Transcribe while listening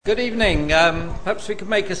Good evening. Perhaps we could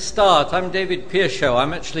make a start. I'm David Piershaw.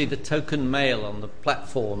 I'm actually the token male on the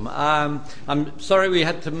platform. I'm sorry we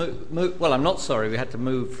had to move. Well, I'm not sorry we had to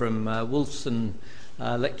move from Wolfson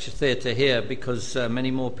Lecture Theatre here because many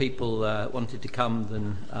more people wanted to come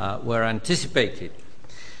than were anticipated.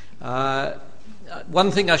 One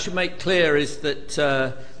thing I should make clear is that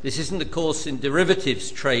this isn't a course in derivatives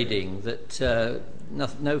trading, that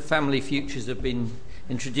no family futures have been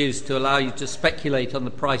introduced to allow you to speculate on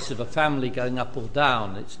the price of a family going up or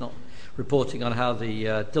down. It's not reporting on how the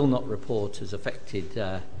Dilnot report has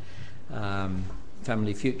affected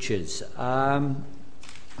family futures.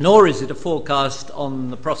 Nor is it a forecast on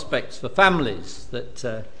the prospects for families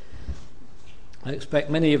that I expect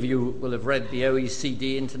many of you will have read the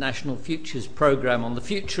OECD International Futures Programme on the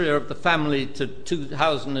future of the family to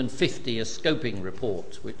 2050, a scoping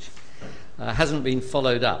report, which hasn't been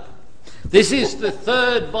followed up. This is the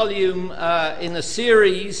third volume in a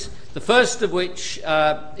series, the first of which,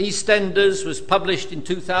 EastEnders, was published in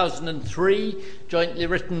 2003, jointly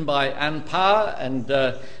written by Anne Power and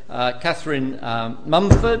Catherine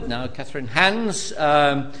Mumford, now Catherine Hans,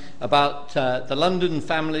 about the London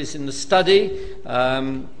families in the study.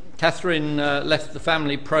 Catherine left the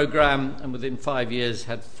family programme and within 5 years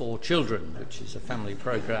had 4 children, which is a family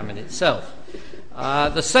programme in itself.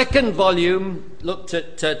 The second volume looked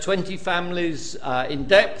at 20 families in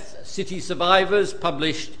depth, city survivors,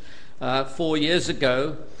 published 4 years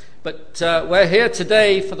ago. But we're here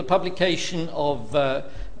today for the publication of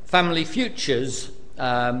Family Futures,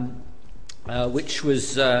 which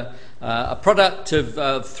was a product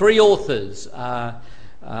of 3 authors.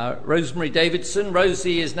 Rosemary Davidson.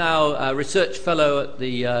 Rosie is now a research fellow at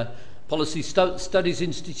the Policy Studies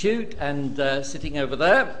Institute and sitting over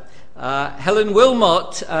there. Helen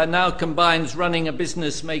Wilmot now combines running a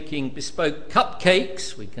business making bespoke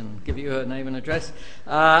cupcakes, we can give you her name and address,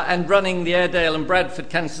 and running the Airedale and Bradford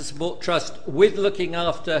Cancer Support Trust with looking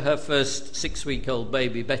after her first 6-week-old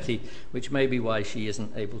baby, Betty, which may be why she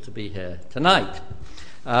isn't able to be here tonight.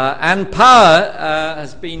 Anne Power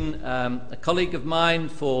has been a colleague of mine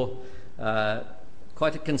for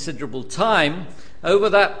quite a considerable time. Over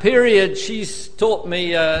that period, she's taught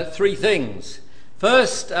me 3 things.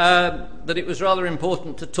 First, that it was rather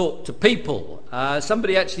important to talk to people.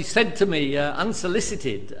 Somebody actually said to me,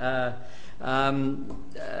 unsolicited, at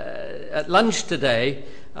lunch today,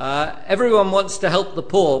 everyone wants to help the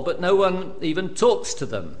poor, but no one even talks to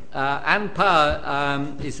them. Anne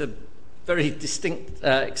Power is a very distinct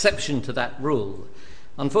exception to that rule.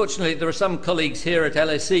 Unfortunately, there are some colleagues here at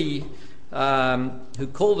LSE who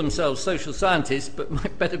call themselves social scientists but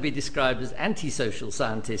might better be described as anti-social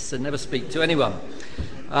scientists and never speak to anyone.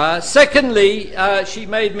 Secondly, she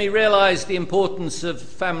made me realise the importance of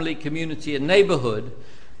family, community and neighbourhood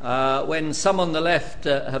when some on the left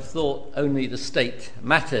have thought only the state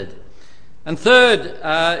mattered. And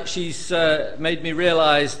third, she's made me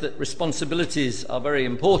realise that responsibilities are very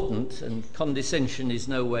important and condescension is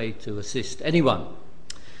no way to assist anyone.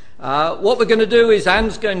 What we're going to do is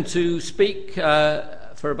Anne's going to speak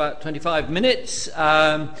for about 25 minutes.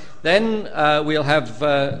 Then we'll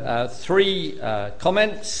have 3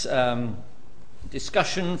 comments,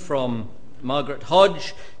 discussion from Margaret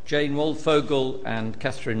Hodge, Jane Waldfogel and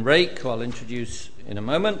Katharine Rake, who I'll introduce in a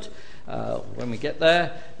moment when we get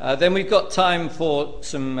there. Then we've got time for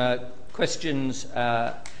some questions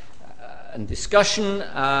and discussion,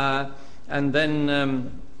 and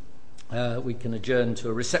then we can adjourn to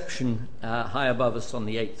a reception high above us on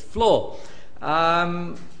the 8th floor.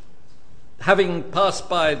 Having passed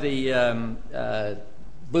by the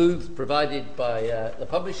booth provided by the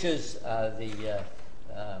publishers, the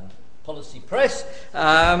Policy Press,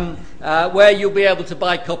 where you'll be able to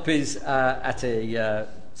buy copies at a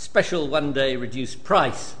special one-day reduced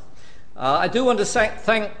price. I do want to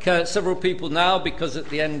thank several people now because at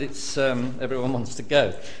the end it's everyone wants to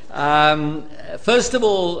go. First of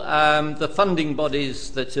all, the funding bodies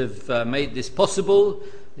that have made this possible: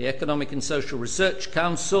 the Economic and Social Research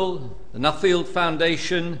Council, the Nuffield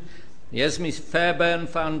Foundation, the Esme Fairbairn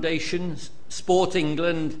Foundation, Sport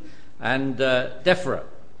England and DEFRA.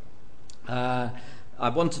 I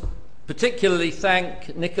want to particularly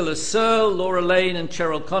thank Nicholas Searle, Laura Lane and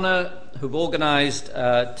Cheryl Connor, who've organised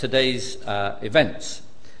today's events.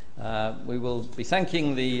 We will be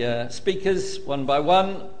thanking the speakers one by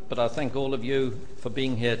one, but I thank all of you for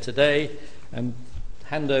being here today and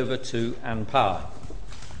hand over to Anne Power.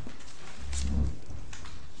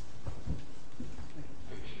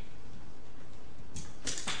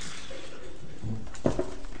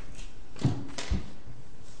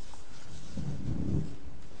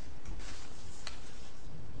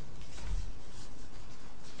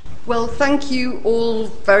 Well, thank you all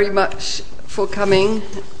very much for coming.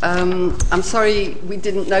 I'm sorry we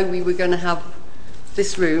didn't know we were going to have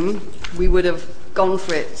this room. We would have gone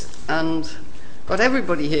for it and got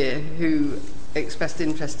everybody here who expressed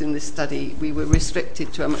interest in this study. We were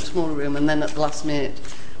restricted to a much smaller room, and then at the last minute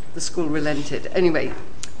the school relented. Anyway,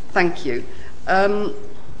 thank you.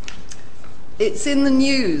 It's in the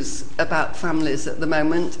news about families at the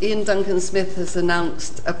moment. Ian Duncan Smith has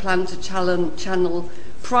announced a plan to channel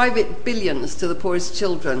private billions to the poorest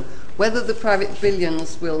children. Whether the private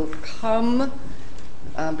billions will come,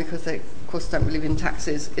 because they, of course, don't believe in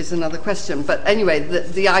taxes, is another question. But anyway,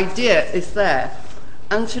 the idea is there.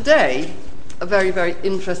 And today, a very, very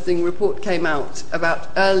interesting report came out about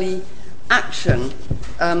early action,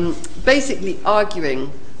 basically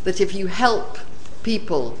arguing that if you help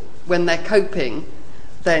people when they're coping,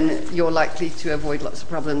 then you're likely to avoid lots of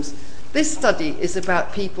problems. This study is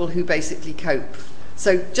about people who basically cope.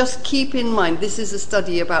 So just keep in mind, this is a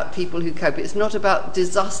study about people who cope. It's not about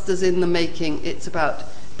disasters in the making. It's about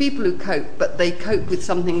people who cope, but they cope with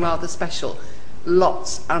something rather special.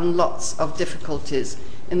 Lots and lots of difficulties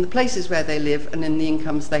in the places where they live and in the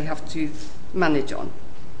incomes they have to manage on.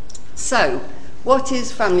 So, what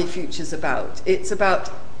is Family Futures about? It's about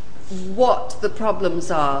what the problems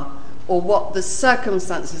are, or what the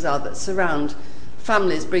circumstances are that surround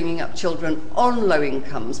families bringing up children on low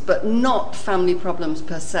incomes, but not family problems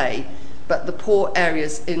per se, but the poor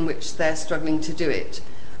areas in which they're struggling to do it.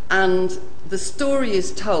 And the story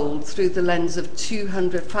is told through the lens of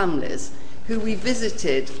 200 families who we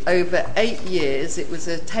visited over 8 years. It was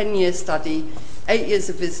a 10-year study, 8 years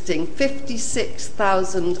of visiting,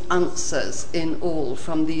 56,000 answers in all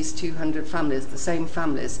from these 200 families, the same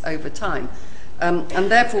families, over time. And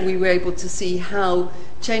therefore we were able to see how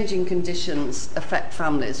changing conditions affect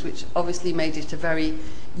families, which obviously made it a very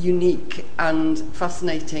unique and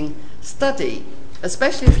fascinating study,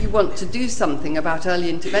 especially if you want to do something about early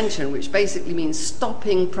intervention, which basically means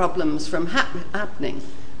stopping problems from happening.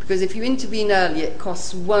 Because if you intervene early, it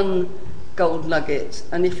costs one gold nugget,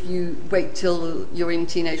 and if you wait till you're in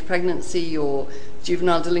teenage pregnancy or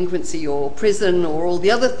juvenile delinquency or prison or all the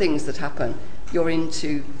other things that happen, you're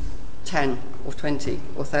into 10 or 20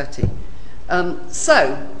 or 30.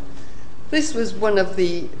 So this was one of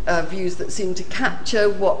the views that seemed to capture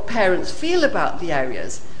what parents feel about the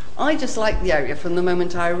areas. I just liked the area from the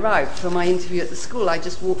moment I arrived. For my interview at the school, I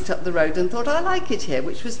just walked up the road and thought, I like it here,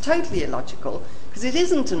 which was totally illogical, because it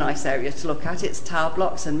isn't a nice area to look at. It's tower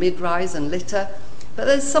blocks and mid-rise and litter. But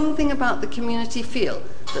there's something about the community feel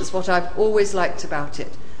that's what I've always liked about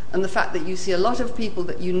it. And the fact that you see a lot of people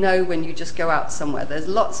that you know when you just go out somewhere. There's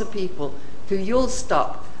lots of people who you'll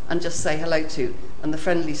stop and just say hello to, and the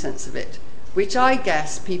friendly sense of it, which I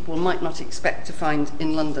guess people might not expect to find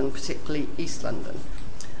in London, particularly East London.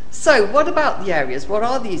 So what about the areas? What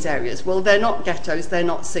are these areas? Well, they're not ghettos, they're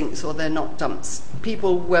not sinks, or they're not dumps.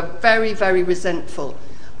 People were very, very resentful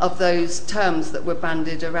of those terms that were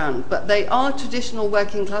bandied around, but they are traditional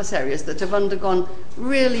working class areas that have undergone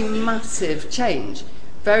really massive change.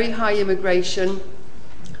 Very high immigration,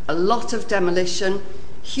 a lot of demolition,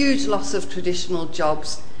 huge loss of traditional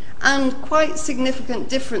jobs, and quite significant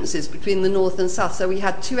differences between the north and south. So we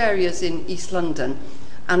had 2 areas in East London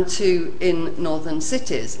and 2 in northern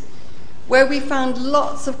cities, where we found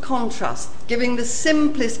lots of contrast. Giving the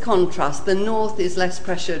simplest contrast, the north is less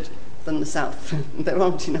pressured than the south. There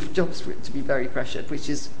aren't enough jobs for it to be very pressured, which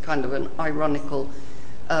is kind of an ironical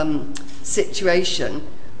situation.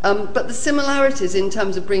 But the similarities in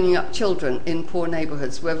terms of bringing up children in poor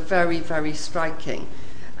neighbourhoods were very, very striking.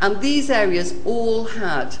 And these areas all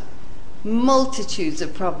had multitudes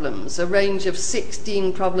of problems, a range of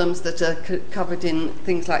 16 problems that are covered in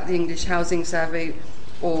things like the English Housing Survey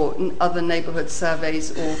or other neighbourhood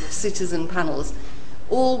surveys or citizen panels,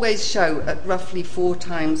 always show at roughly 4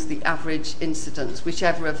 times the average incidence,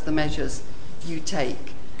 whichever of the measures you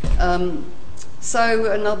take.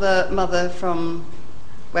 So another mother from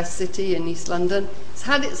West City in East London, it's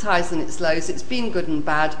had its highs and its lows, it's been good and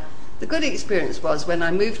bad. The good experience was when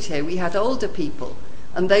I moved here, we had older people,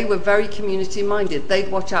 and they were very community-minded.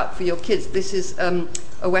 They'd watch out for your kids. This is a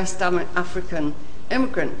West African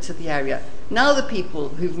immigrant to the area. Now the people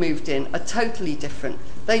who've moved in are totally different.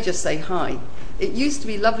 They just say hi. It used to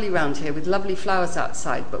be lovely round here with lovely flowers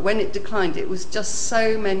outside, but when it declined, it was just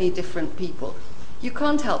so many different people. You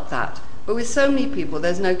can't help that, but with so many people,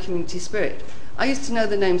 there's no community spirit. I used to know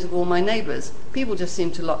the names of all my neighbours. People just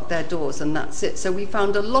seem to lock their doors and that's it. So we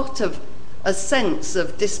found a sense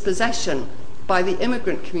of dispossession by the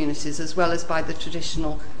immigrant communities as well as by the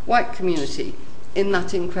traditional white community in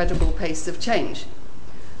that incredible pace of change.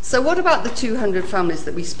 So what about the 200 families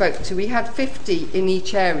that we spoke to? We had 50 in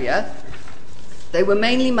each area. They were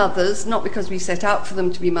mainly mothers, not because we set out for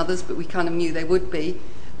them to be mothers, but we kind of knew they would be,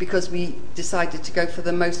 because we decided to go for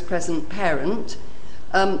the most present parent.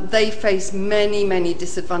 They face many, many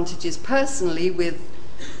disadvantages personally, with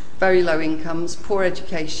very low incomes, poor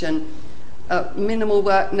education, minimal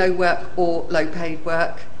work, no work, or low paid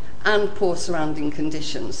work, and poor surrounding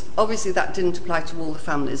conditions. Obviously that didn't apply to all the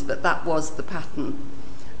families, but that was the pattern.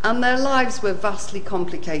 And their lives were vastly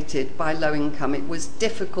complicated by low income. It was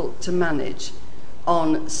difficult to manage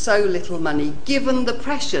on so little money, given the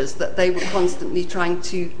pressures that they were constantly trying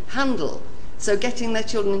to handle. So getting their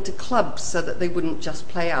children into clubs so that they wouldn't just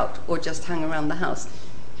play out or just hang around the house.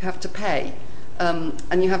 You have to pay,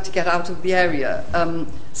 and you have to get out of the area.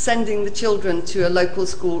 Sending the children to a local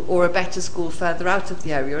school or a better school further out of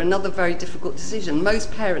the area, another very difficult decision.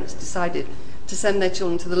 Most parents decided to send their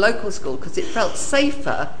children to the local school because it felt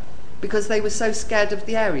safer, because they were so scared of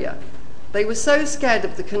the area. They were so scared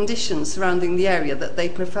of the conditions surrounding the area that they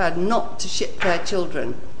preferred not to ship their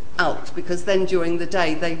children out, because then during the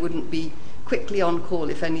day they wouldn't be quickly on call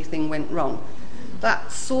if anything went wrong.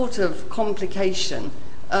 That sort of complication.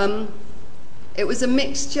 It was a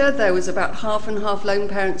mixture. There was about half and half lone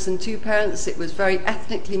parents and two parents. It was very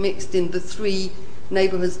ethnically mixed in the 3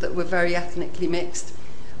 neighbourhoods that were very ethnically mixed.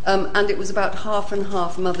 And it was about half and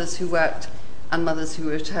half mothers who worked and mothers who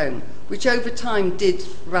were at home, which over time did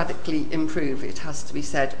radically improve, it has to be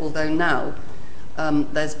said, although now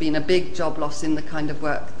there's been a big job loss in the kind of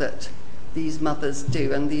work that these mothers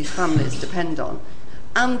do and these families depend on.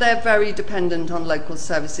 And they're very dependent on local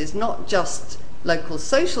services, not just local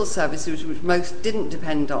social services, which most didn't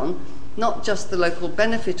depend on, not just the local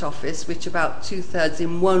benefit office, which about 2/3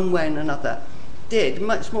 in one way and another did,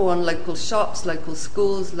 much more on local shops, local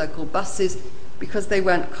schools, local buses, because they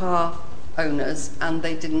weren't car owners and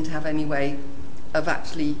they didn't have any way of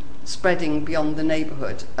actually spreading beyond the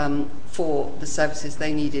neighbourhood for the services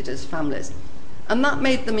they needed as families. And that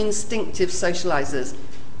made them instinctive socialisers.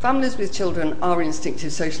 Families with children are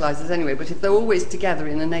instinctive socialisers anyway, but if they're always together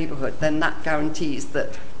in a neighbourhood, then that guarantees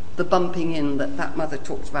that the bumping in that mother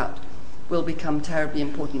talked about will become terribly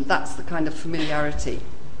important. That's the kind of familiarity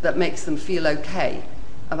that makes them feel okay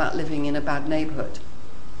about living in a bad neighbourhood.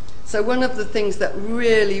 So one of the things that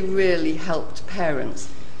really, really helped parents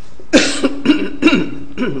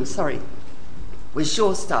was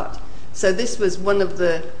Sure Start. So this was one of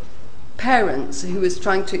the parents who was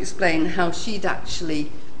trying to explain how she'd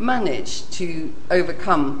actually managed to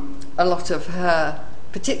overcome a lot of her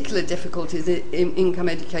particular difficulties in income,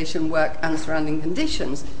 education, work and surrounding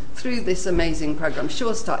conditions through this amazing programme.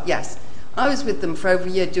 Sure Start, yes. I was with them for over a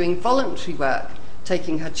year doing voluntary work,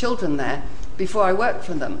 taking her children there before I worked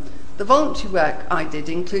for them. The voluntary work I did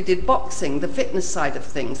included boxing, the fitness side of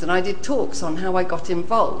things, and I did talks on how I got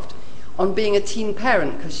involved, on being a teen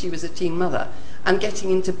parent because she was a teen mother, and getting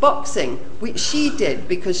into boxing, which she did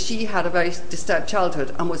because she had a very disturbed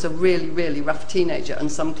childhood and was a really, really rough teenager, and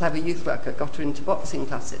some clever youth worker got her into boxing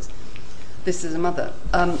classes. This is a mother.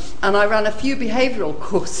 And I ran a few behavioural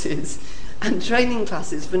courses and training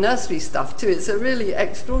classes for nursery stuff too. It's a really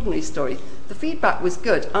extraordinary story. The feedback was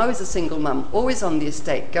good. I was a single mum, always on the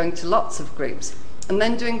estate, going to lots of groups, and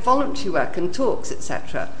then doing voluntary work and talks,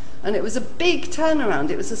 etc. And it was a big turnaround.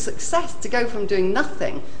 It was a success to go from doing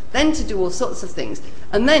nothing, then to do all sorts of things,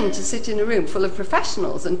 and then to sit in a room full of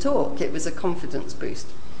professionals and talk. It was a confidence boost.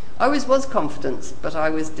 I always was confident, but I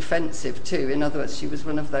was defensive too. In other words, she was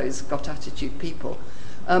one of those got attitude people.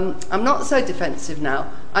 I'm not so defensive now.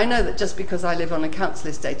 I know that just because I live on a council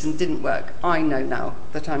estate and didn't work, I know now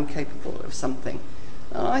that I'm capable of something.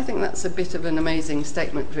 I think that's a bit of an amazing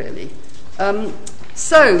statement, really.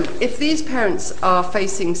 So, if these parents are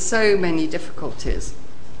facing so many difficulties,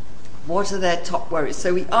 what are their top worries?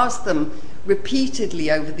 So we asked them repeatedly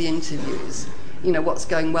over the interviews, you know, what's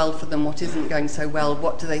going well for them, what isn't going so well,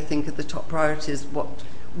 what do they think are the top priorities, what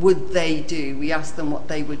would they do? We asked them what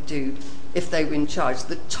they would do if they were in charge.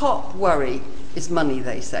 The top worry is money,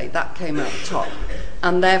 they say. That came out top.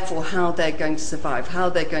 And therefore how they're going to survive, how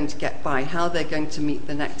they're going to get by, how they're going to meet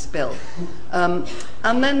the next bill. And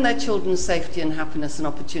then their children's safety and happiness and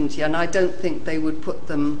opportunity. And I don't think they would put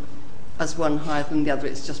them as one higher than the other.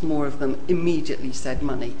 It's just more of them immediately said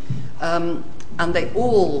money. And they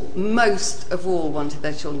all, most of all, wanted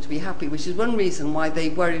their children to be happy, which is one reason why they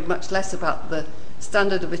worried much less about the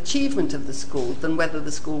standard of achievement of the school than whether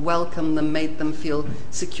the school welcomed them, made them feel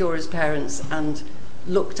secure as parents and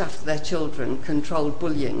looked after their children, controlled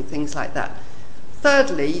bullying, things like that.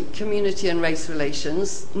 Thirdly, community and race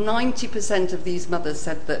relations. 90% of these mothers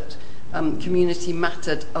said that community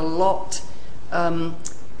mattered a lot.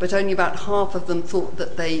 but only about half of them thought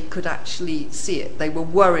that they could actually see it. They were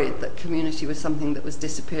worried that community was something that was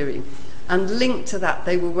disappearing. And linked to that,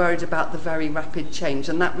 they were worried about the very rapid change,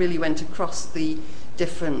 and that really went across the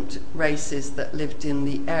different races that lived in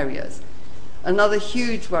the areas. Another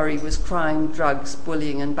huge worry was crime, drugs,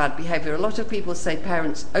 bullying and bad behaviour. A lot of people say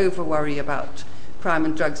parents over-worry about crime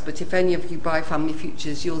and drugs, but if any of you buy Family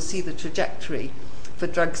Futures, you'll see the trajectory for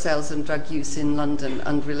drug sales and drug use in London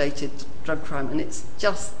and related drug crime, and it's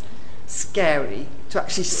just scary to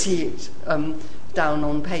actually see it down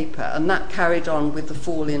on paper, and that carried on with the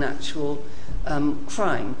fall in actual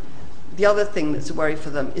crime. The other thing that's a worry for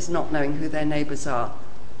them is not knowing who their neighbours are,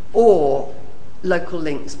 or local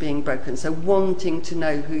links being broken. So wanting to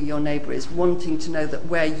know who your neighbour is, wanting to know that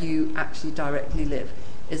where you actually directly live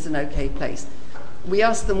is an okay place. We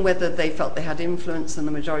asked them whether they felt they had influence, and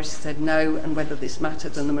the majority said no, and whether this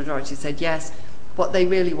mattered, and the majority said yes. What they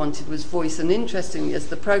really wanted was voice, and interestingly, as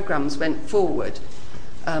the programmes went forward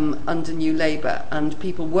under New Labour, and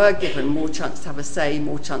people were given more chance to have a say,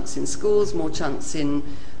 more chance in schools, more chance in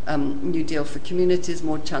New Deal for Communities,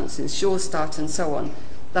 more chance in Sure Start and so on,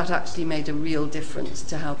 that actually made a real difference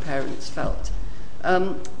to how parents felt.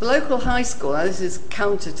 The local high school, now this is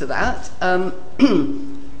counter to that,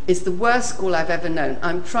 is the worst school I've ever known.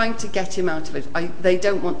 I'm trying to get him out of it. They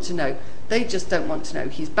don't want to know. They just don't want to know.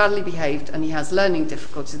 He's badly behaved and he has learning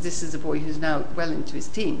difficulties. This is a boy who's now well into his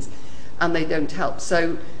teens, and they don't help.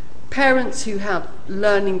 So parents who have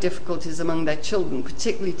learning difficulties among their children,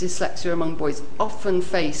 particularly dyslexia among boys, often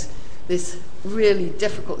face this really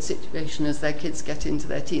difficult situation as their kids get into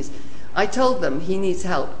their teens. I told them he needs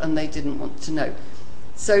help, and they didn't want to know.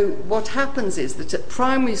 So what happens is that at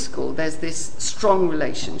primary school there's this strong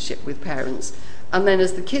relationship with parents, and then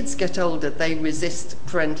as the kids get older they resist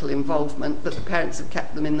parental involvement, but the parents have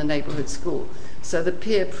kept them in the neighbourhood school. So the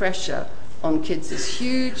peer pressure on kids is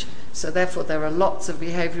huge, so therefore there are lots of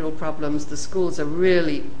behavioural problems. The schools are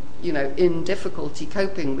really, in difficulty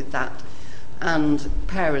coping with that, and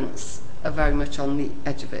parents are very much on the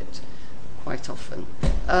edge of it quite often.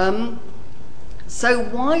 So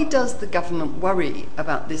why does the government worry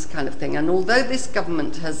about this kind of thing? And although this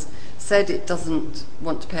government has said it doesn't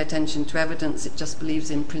want to pay attention to evidence, it just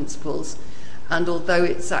believes in principles, and although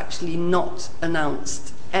it's actually not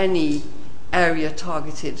announced any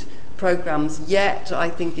area-targeted programmes yet, I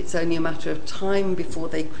think it's only a matter of time before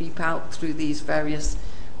they creep out through these various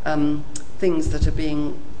things that are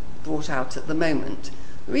being brought out at the moment.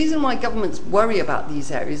 The reason why governments worry about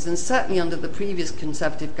these areas, and certainly under the previous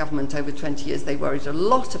Conservative government over 20 years they worried a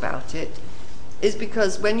lot about it, is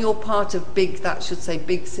because when you're part of big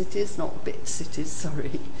cities, not bit cities,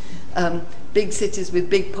 sorry, big cities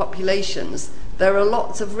with big populations, there are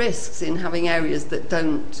lots of risks in having areas that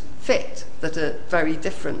don't fit, that are very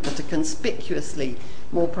different, that are conspicuously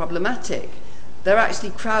more problematic. They're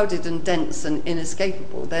actually crowded and dense and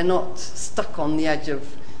inescapable. They're not stuck on the edge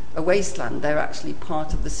of a wasteland. They're actually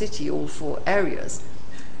part of the city, all four areas,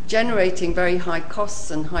 generating very high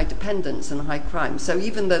costs and high dependence and high crime. So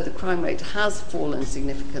even though the crime rate has fallen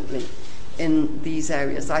significantly in these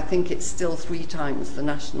areas, I think it's still 3 times the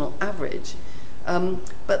national average.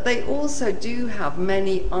 But they also do have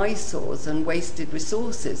many eyesores and wasted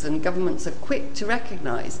resources, and governments are quick to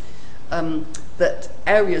recognise that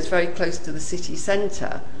areas very close to the city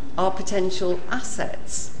centre are potential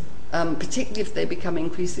assets. Particularly if they become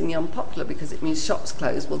increasingly unpopular because it means shops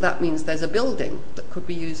close. Well, that means there's a building that could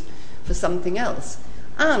be used for something else.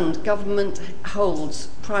 And government holds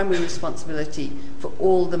primary responsibility for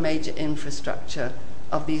all the major infrastructure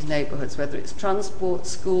of these neighbourhoods, whether it's transport,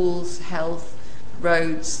 schools, health,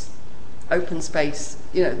 roads, open space.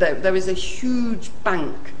 There is a huge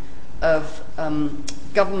bank of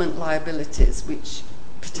government liabilities which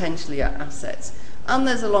potentially are assets. And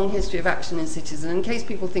there's a long history of action in cities, and in case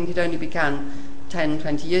people think it only began 10,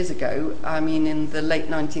 20 years ago, I mean, in the late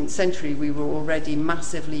 19th century we were already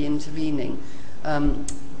massively intervening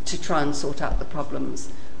to try and sort out the problems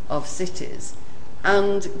of cities.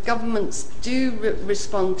 And governments do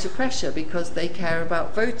respond to pressure because they care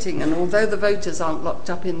about voting, and although the voters aren't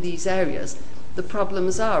locked up in these areas, the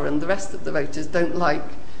problems are, and the rest of the voters don't like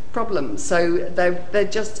problems. So there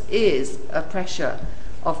just is a pressure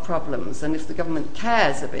of problems, and if the government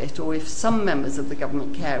cares a bit, or if some members of the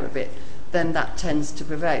government care a bit, then that tends to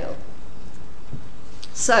prevail.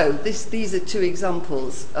 So these are 2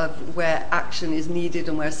 examples of where action is needed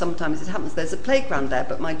and where sometimes it happens. There's a playground there,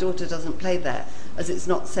 but my daughter doesn't play there as it's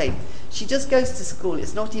not safe. She just goes to school.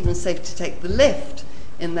 It's not even safe to take the lift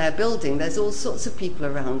in their building. There's all sorts of people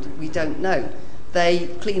around we don't know. They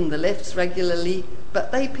clean the lifts regularly,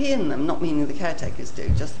 but they pee in them, not meaning the caretakers do,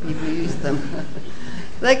 just the people who use them.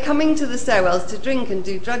 They're coming to the stairwells to drink and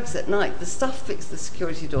do drugs at night. The staff fix the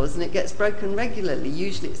security doors and it gets broken regularly.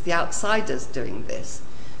 Usually it's the outsiders doing this.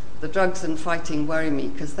 The drugs and fighting worry me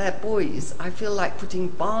because they're boys. I feel like putting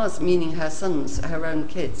bars, meaning her sons, her own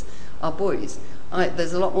kids, are boys.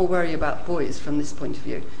 There's a lot more worry about boys from this point of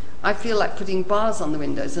view. I feel like putting bars on the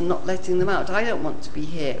windows and not letting them out. I don't want to be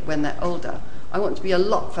here when they're older. I want to be a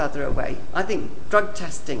lot further away. I think drug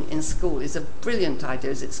testing in school is a brilliant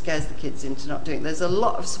idea as it scares the kids into not doing it. There's a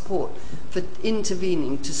lot of support for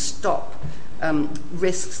intervening to stop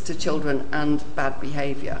risks to children and bad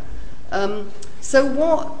behaviour. So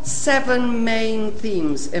what 7 main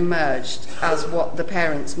themes emerged as what the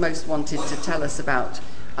parents most wanted to tell us about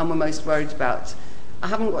and were most worried about? I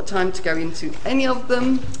haven't got time to go into any of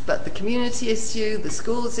them, but the community issue, the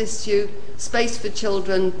schools issue, space for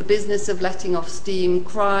children, the business of letting off steam,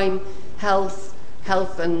 crime, health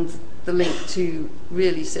and the link to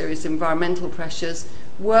really serious environmental pressures,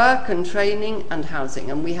 work and training and housing.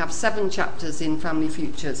 And we have 7 chapters in Family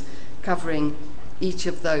Futures covering each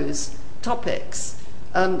of those topics.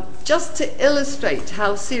 Just to illustrate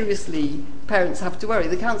how seriously parents have to worry,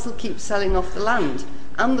 the council keeps selling off the land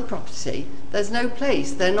and the property. There's no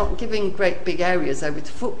place. They're not giving great big areas over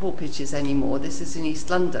to football pitches anymore. This is in East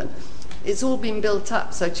London. It's all been built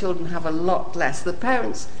up so children have a lot less. The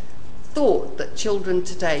parents thought that children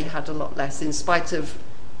today had a lot less in spite of,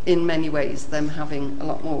 in many ways, them having a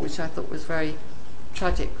lot more, which I thought was very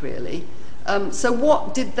tragic, really. So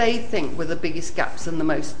what did they think were the biggest gaps and the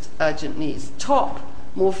most urgent needs? Top,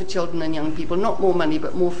 more for children and young people. Not more money,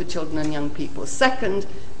 but more for children and young people. Second,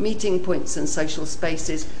 meeting points and social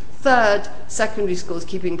spaces. Third, secondary schools,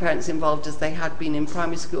 keeping parents involved as they had been in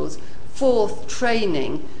primary schools. Fourth,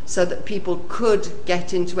 training so that people could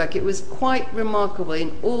get into work. It was quite remarkable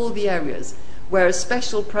in all the areas where a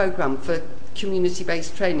special programme for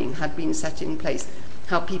community-based training had been set in place,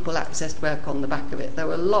 how people accessed work on the back of it. There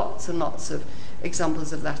were lots and lots of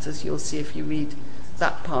examples of that, as you'll see if you read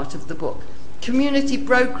that part of the book. Community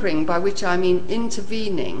brokering, by which I mean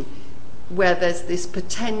intervening where there's this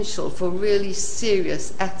potential for really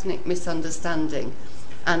serious ethnic misunderstanding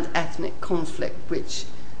and ethnic conflict, which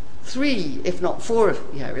 3, if not 4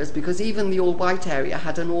 of the areas, because even the all-white area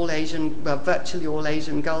had an all-Asian, well, virtually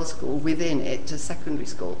all-Asian girls' school within it, a secondary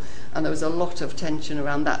school, and there was a lot of tension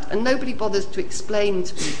around that. And nobody bothers to explain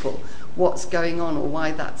to people what's going on or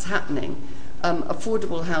why that's happening.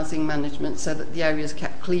 Affordable housing management so that the area is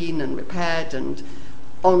kept clean and repaired, and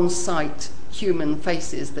on-site human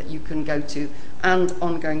faces that you can go to, and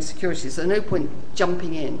ongoing security. So no point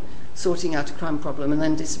jumping in, sorting out a crime problem and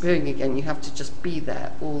then disappearing again. You have to just be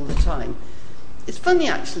there all the time. It's funny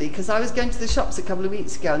actually, because I was going to the shops a couple of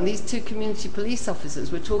weeks ago and these 2 community police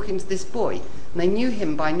officers were talking to this boy and they knew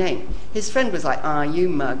him by name. His friend was like, you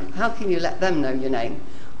mug, how can you let them know your name?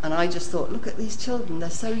 And I just thought, look at these children, they're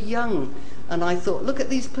so young. And I thought, look at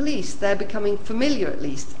these police, they're becoming familiar at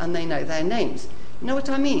least and they know their names. You know what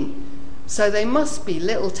I mean? So they must be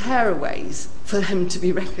little tearaways for them to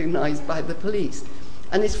be recognised by the police.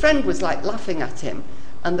 And his friend was like laughing at him.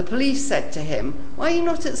 And the police said to him, why are you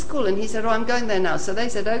not at school? And he said, I'm going there now. So they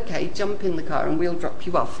said, okay, jump in the car and we'll drop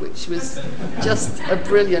you off, which was just a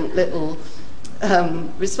brilliant little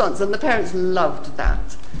response. And the parents loved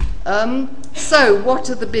that. So what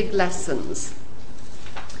are the big lessons?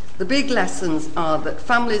 The big lessons are that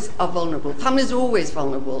families are vulnerable. Families are always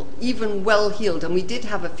vulnerable, even well-heeled, and we did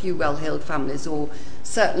have a few well-heeled families, or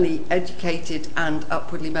certainly educated and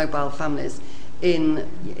upwardly mobile families in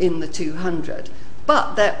the 200.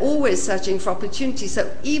 But they're always searching for opportunity.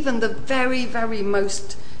 So even the very, very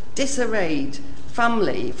most disarrayed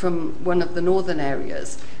family from one of the northern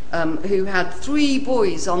areas, who had 3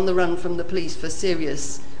 boys on the run from the police for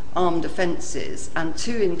serious armed offences, and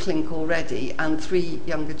 2 in clink already, and 3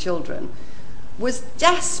 younger children, was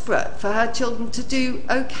desperate for her children to do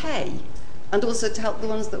okay, and also to help the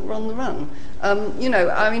ones that were on the run. I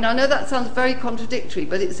know that sounds very contradictory,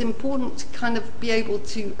 but it's important to kind of be able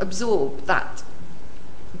to absorb that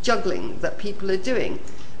juggling that people are doing.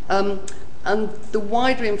 And the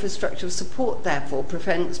wider infrastructure of support, therefore,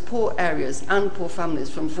 prevents poor areas and poor families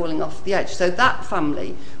from falling off the edge. So that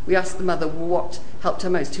family, we asked the mother what helped her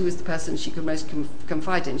most, who was the person she could most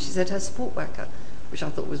confide in. She said her support worker, which I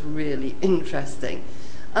thought was really interesting.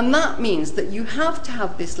 And that means that you have to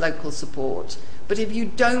have this local support, but if you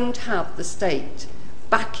don't have the state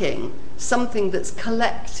backing something that's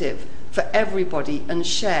collective for everybody and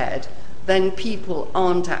shared, then people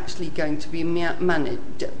aren't actually going to be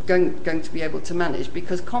going to be able to manage,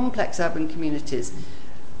 because complex urban communities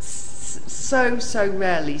so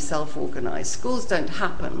rarely self-organise. Schools don't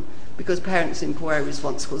happen because parents in poor areas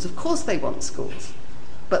want schools. Of course they want schools,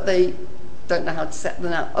 but they don't know how to set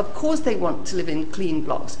them out. Of course they want to live in clean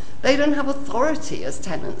blocks. They don't have authority as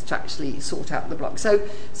tenants to actually sort out the block.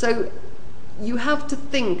 So you have to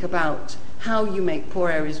think about how you make poor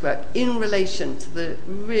areas work in relation to the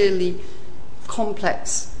really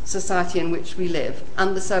complex society in which we live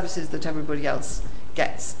and the services that everybody else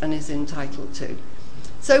gets and is entitled to.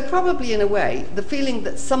 So probably in a way, the feeling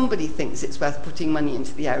that somebody thinks it's worth putting money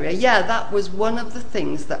into the area, yeah, that was one of the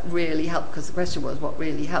things that really helped, because the question was what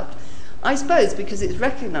really helped. I suppose because it's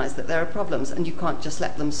recognised that there are problems and you can't just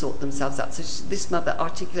let them sort themselves out. So this mother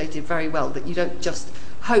articulated very well that you don't just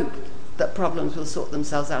hope that problems will sort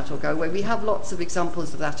themselves out or go away. We have lots of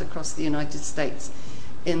examples of that across the United States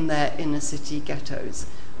in their inner city ghettos.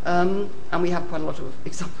 And we have quite a lot of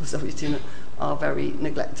examples of it in our very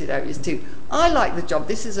neglected areas too. I like the job.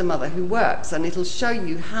 This is a mother who works, and it'll show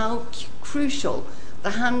you how crucial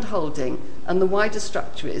the hand-holding and the wider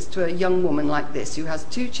structure is to a young woman like this who has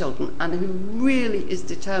 2 children and who really is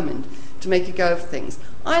determined to make a go of things.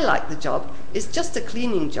 I like the job. It's just a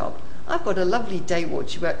cleaning job. I've got a lovely day ward.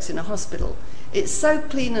 She works in a hospital. It's so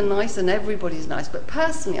clean and nice and everybody's nice, but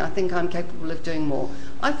personally I think I'm capable of doing more.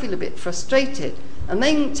 I feel a bit frustrated, and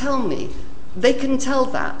they can tell me, they can tell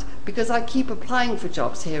that because I keep applying for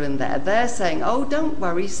jobs here and there. They're saying, oh, don't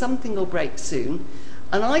worry, something will break soon.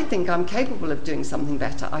 And I think I'm capable of doing something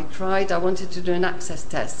better. I wanted to do an access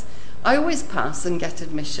test. I always pass and get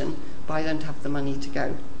admission, but I don't have the money to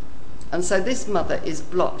go. And so this mother is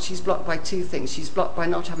blocked. She's blocked by 2 things. She's blocked by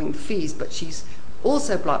not having the fees, but she's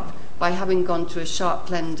also blocked by having gone to a sharp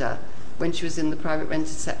lender when she was in the private rented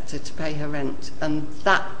sector to pay her rent. And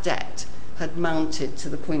that debt had mounted to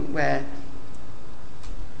the point where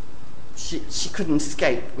she couldn't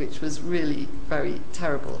escape, which was really very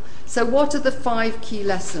terrible. So what are the 5 key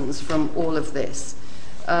lessons from all of this?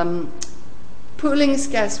 Pooling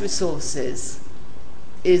scarce resources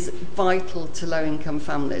is vital to low-income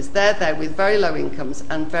families. They're there with very low incomes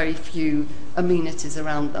and very few amenities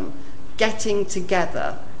around them. Getting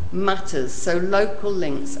together matters, so local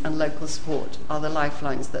links and local support are the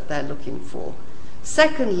lifelines that they're looking for.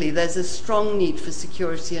 Secondly, there's a strong need for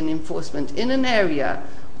security and enforcement in an area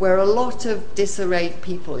where a lot of disarrayed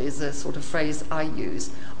people, is a sort of phrase I use,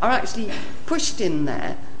 are actually pushed in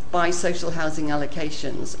there by social housing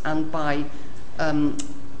allocations and by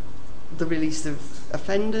the release of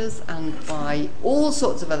offenders and by all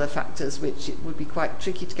sorts of other factors, which it would be quite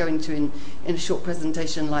tricky to go into in a short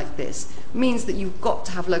presentation like this, means that you've got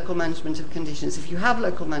to have local management of conditions. If you have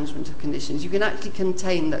local management of conditions, you can actually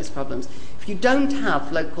contain those problems. If you don't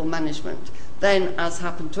have local management, then, as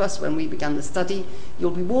happened to us when we began the study,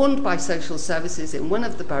 you'll be warned by social services in one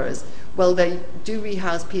of the boroughs, well, they do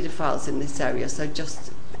rehouse paedophiles in this area, so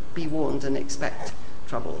just be warned and expect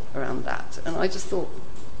trouble around that. And I just thought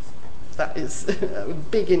that is a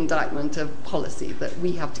big indictment of policy, that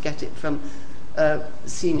we have to get it from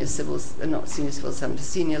senior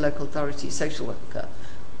local authority social worker.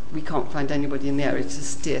 We can't find anybody in the area to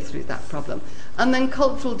steer through that problem. And then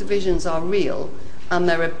cultural divisions are real, and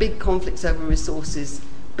there are big conflicts over resources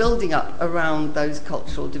building up around those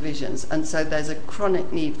cultural divisions. And so there's a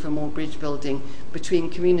chronic need for more bridge building between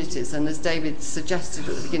communities. And as David suggested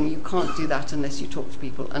at the beginning, you can't do that unless you talk to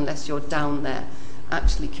people, unless you're down there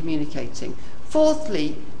actually communicating.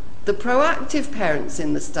 Fourthly, the proactive parents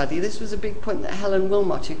in the study, this was a big point that Helen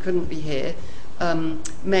Wilmot, who couldn't be here,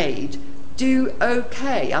 made, do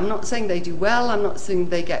okay. I'm not saying they do well, I'm not saying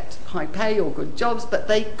they get high pay or good jobs, but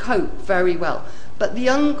they cope very well. But the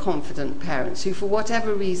unconfident parents, who for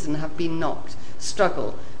whatever reason have been knocked,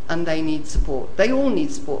 struggle, and they need support. They all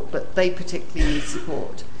need support, but they particularly need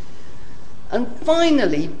support. And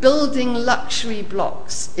finally, building luxury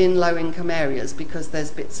blocks in low-income areas, because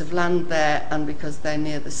there's bits of land there and because they're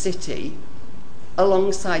near the city,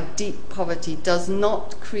 alongside deep poverty, does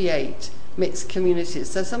not create mixed communities.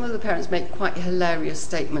 So some of the parents make quite hilarious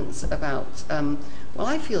statements about, well,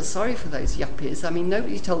 I feel sorry for those yuppies. I mean,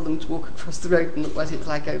 nobody told them to walk across the road and look what it's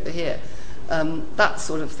like over here. That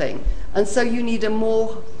sort of thing. And so you need a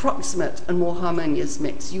more proximate and more harmonious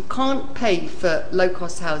mix. You can't pay for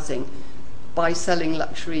low-cost housing by selling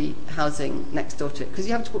luxury housing next door to it, because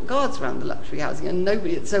you have to put guards around the luxury housing, and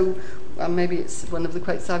nobody, so maybe it's one of the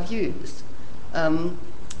quotes I've used.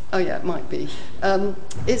 Oh yeah, it might be.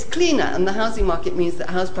 It's cleaner, and the housing market means that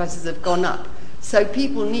house prices have gone up, so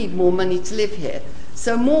people need more money to live here.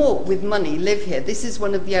 So more with money live here. This is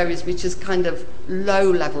one of the areas which is kind of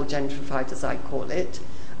low-level gentrified, as I call it,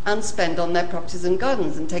 and spend on their properties and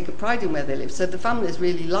gardens and take a pride in where they live. So the families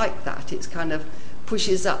really like that. It's kind of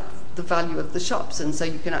pushes up the value of the shops, and so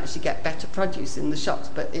you can actually get better produce in the shops,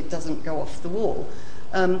 but it doesn't go off the wall.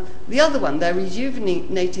 The other one, they're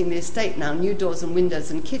rejuvenating the estate now, new doors and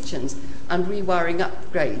windows and kitchens, and rewiring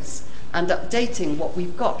upgrades and updating what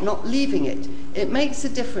we've got, not leaving it. It makes a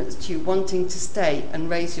difference to you wanting to stay and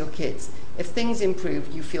raise your kids. If things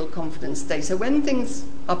improve, you feel confident to stay. So when things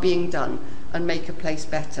are being done and make a place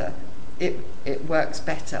better, it works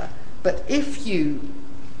better. But if you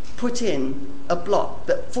put in a block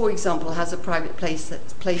that, for example, has a private play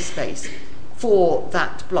space for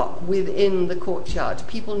that block within the courtyard,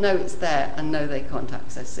 people know it's there and know they can't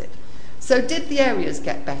access it. So did the areas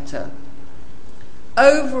get better?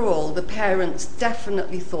 Overall, the parents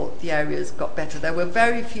definitely thought the areas got better. There were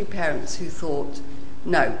very few parents who thought,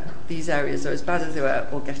 no, these areas are as bad as they were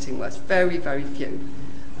or getting worse. Very, very few.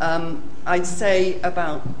 I'd say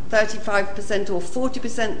about 35% or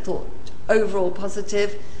 40% thought overall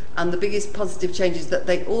positive, and the biggest positive changes that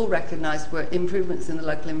they all recognised were improvements in the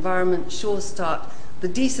local environment, Sure Start, the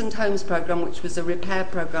Decent Homes programme, which was a repair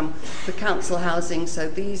programme for council housing, so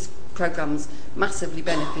these programmes massively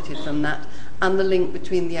benefited from that, and the link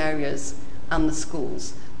between the areas and the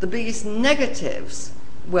schools. The biggest negatives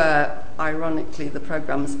were, ironically, the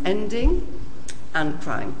programmes ending and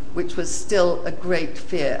crime, which was still a great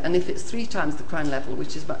fear. And if it's 3 times the crime level,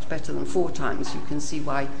 which is much better than 4 times, you can see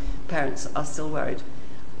why parents are still worried.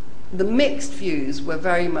 The mixed views were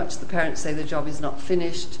very much the parents say the job is not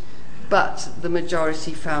finished, but the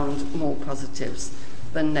majority found more positives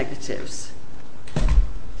than negatives.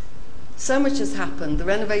 So much has happened. The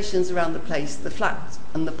renovations around the place, the flat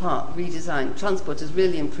and the park redesigned, transport has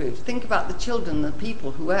really improved. Think about the children, the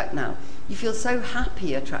people who work now. You feel so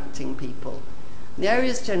happy attracting people. The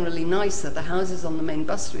area's generally nicer. The houses on the main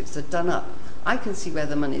bus routes are done up. I can see where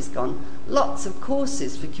the money's gone. Lots of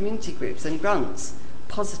courses for community groups and grants.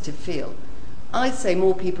 Positive feel. I'd say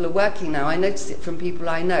more people are working now. I notice it from people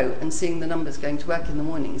I know and seeing the numbers going to work in the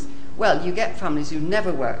mornings. Well, you get families who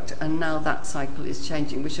never worked, and now that cycle is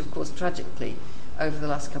changing, which of course tragically over the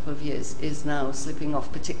last couple of years is now slipping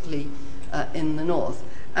off, particularly in the north.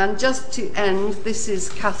 And just to end, this is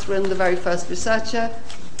Katharine, the very first researcher,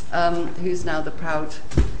 who's now the proud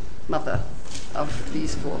mother of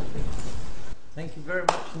these 4. Thank you very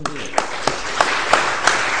much indeed.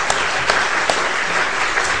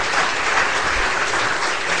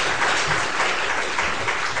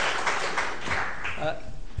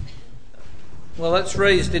 Well, that's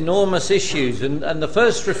raised enormous issues, and the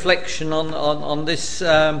first reflection on this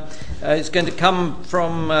is going to come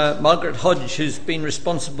from Margaret Hodge, who's been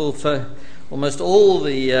responsible for almost all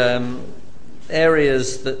the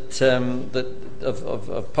areas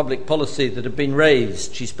of public policy that have been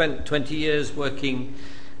raised. She spent 20 years working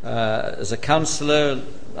as a councillor,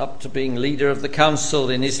 up to being leader of the council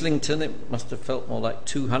in Islington. It must have felt more like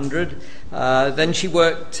 200. Then she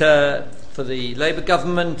worked for the Labour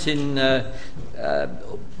government in,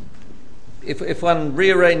 if one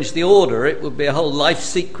rearranged the order, it would be a whole life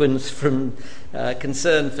sequence from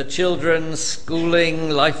concern for children, schooling,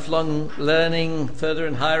 lifelong learning, further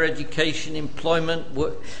and higher education, employment,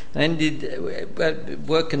 work and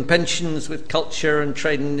pensions, with culture and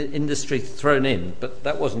trade and industry thrown in. But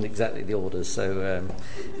that wasn't exactly the order, so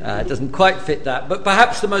it doesn't quite fit that. But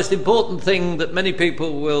perhaps the most important thing that many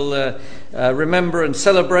people will remember and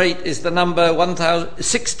celebrate is the number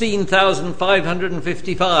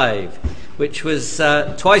 16,555, which was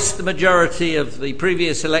twice the majority of the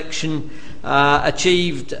previous election,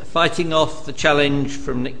 achieved fighting off the challenge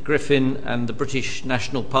from Nick Griffin and the British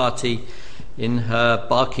National Party in her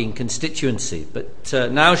Barking constituency. But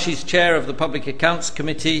now she's chair of the Public Accounts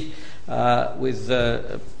Committee with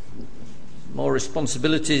more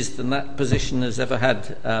responsibilities than that position has ever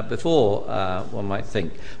had before, one might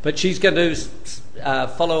think. But she's going to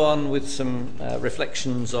follow on with some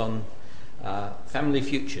reflections on family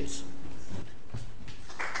futures.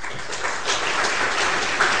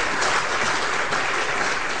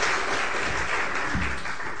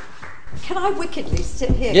 Can I wickedly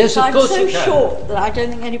sit here? Yes, of course you can. I'm so short that I don't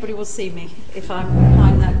think anybody will see me if I'm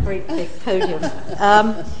behind that great big podium.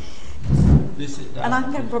 And I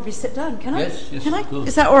can probably sit down. Can I? Yes, can I? Of course.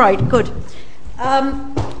 Is that all right? Good.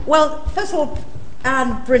 Well, first of all,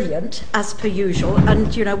 Anne, brilliant as per usual,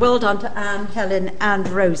 and well done to Anne, Helen, and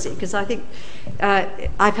Rosie, because I think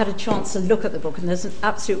I've had a chance to look at the book, and there's an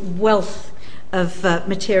absolute wealth of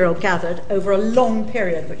material gathered over a long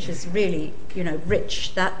period, which is really,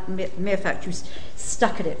 rich. That mere fact you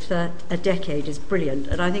stuck at it for a decade is brilliant,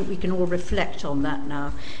 and I think we can all reflect on that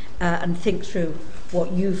now and think through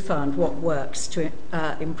what you've found, what works to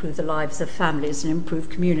improve the lives of families and improve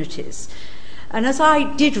communities. And as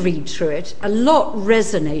I did read through it, a lot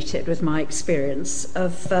resonated with my experience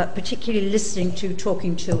of particularly listening to,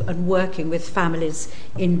 talking to, and working with families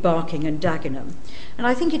in Barking and Dagenham. And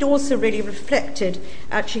I think it also really reflected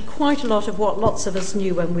actually quite a lot of what lots of us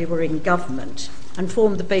knew when we were in government, and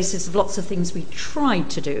formed the basis of lots of things we tried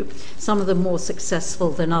to do, some of them more successful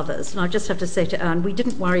than others. And I just have to say to Anne, we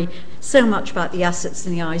didn't worry so much about the assets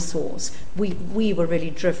and the eyesores. We were really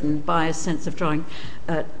driven by a sense of trying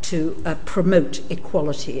to promote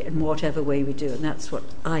equality in whatever way we do, and that's what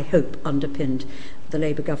I hope underpinned the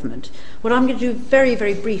Labour government. What I'm going to do very,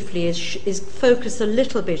 very briefly is focus a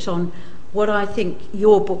little bit on what I think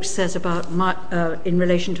your book says about in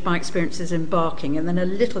relation to my experiences in Barking, and then a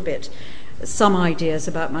little bit some ideas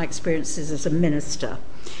about my experiences as a minister.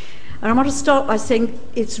 And I want to start by saying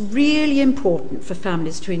it's really important for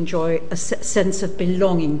families to enjoy a sense of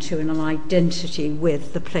belonging to and an identity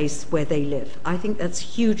with the place where they live. I think that's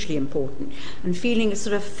hugely important. And feeling a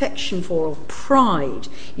sort of affection for or pride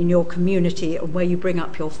in your community and where you bring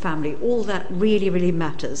up your family, all that really, really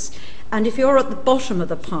matters. And if you're at the bottom of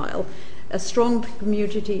the pile, a strong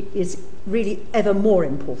community is really ever more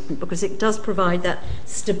important, because it does provide that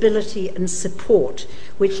stability and support,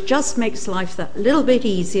 which just makes life that little bit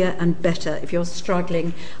easier and better if you're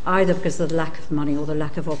struggling, either because of the lack of money or the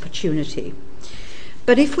lack of opportunity.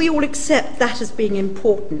 But if we all accept that as being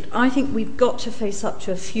important, I think we've got to face up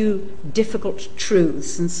to a few difficult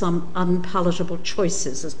truths and some unpalatable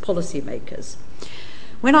choices as policymakers.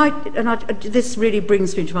 This really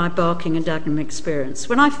brings me to my Barking and Dagenham experience.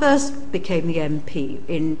 When I first became the MP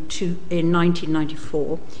in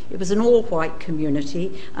 1994, it was an all-white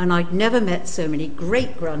community, and I'd never met so many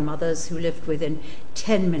great-grandmothers who lived within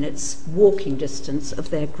 10 minutes walking distance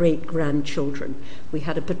of their great-grandchildren. We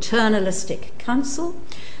had a paternalistic council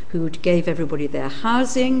who gave everybody their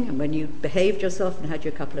housing, and when you behaved yourself and had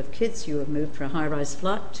your couple of kids, you were moved from a high-rise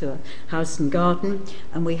flat to a house and garden.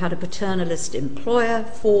 And we had a paternalist employer,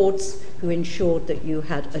 Ford's, who ensured that you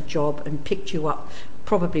had a job and picked you up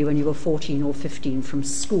probably when you were 14 or 15 from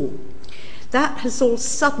school. That has all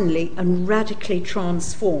suddenly and radically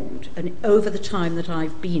transformed and over the time that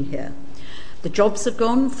I've been here. The jobs have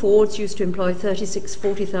gone. Ford's used to employ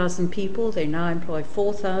 40,000 people. They now employ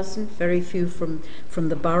 4,000, very few from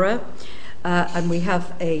the borough. And we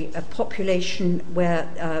have a population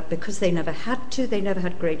where, because they never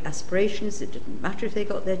had great aspirations. It didn't matter if they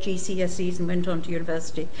got their GCSEs and went on to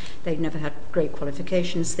university. They never had great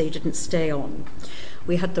qualifications. They didn't stay on.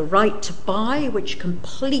 We had the right to buy, which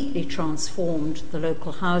completely transformed the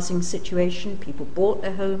local housing situation. People bought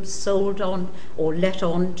their homes, sold on or let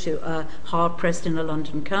on to hard-pressed inner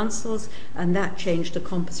London councils, and that changed the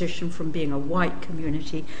composition from being a white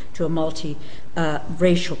community to a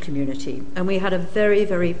multi-racial community. And we had a very,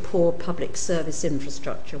 very poor public service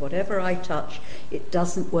infrastructure. Whatever I touch, it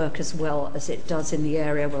doesn't work as well as it does in the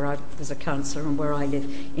area where I was a councillor and where I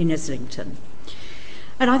live in Islington.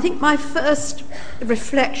 And I think my first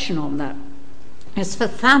reflection on that is, for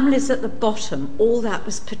families at the bottom, all that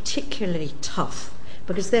was particularly tough,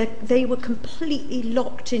 because they were completely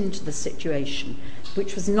locked into the situation,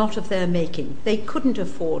 which was not of their making. They couldn't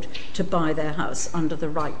afford to buy their house under the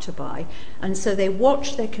right to buy. And so they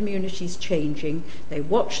watched their communities changing, they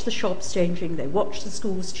watched the shops changing, they watched the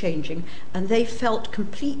schools changing, and they felt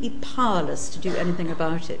completely powerless to do anything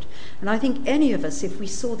about it. And I think any of us, if we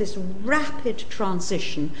saw this rapid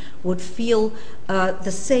transition, would feel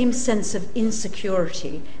the same sense of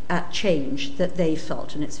insecurity at change that they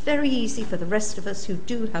felt. And it's very easy for the rest of us who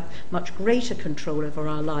do have much greater control over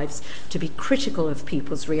our lives to be critical of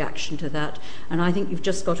people's reaction to that, and I think you've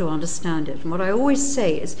just got to understand it. And what I always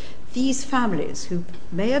say is, these families who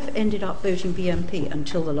may have ended up voting BNP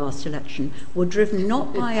until the last election were driven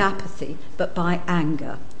not by apathy but by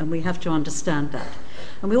anger, and we have to understand that.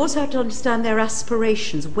 And we also have to understand their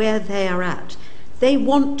aspirations, where they are at. They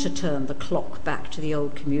want to turn the clock back to the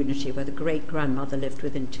old community where the great-grandmother lived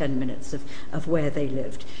within 10 minutes of where they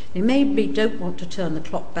lived. They maybe don't want to turn the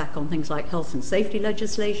clock back on things like health and safety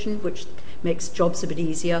legislation, which makes jobs a bit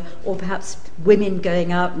easier, or perhaps women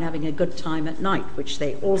going out and having a good time at night, which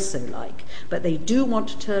they also like. But they do want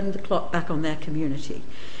to turn the clock back on their community.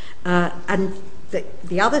 And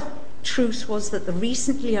the other truth was that the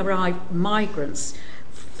recently arrived migrants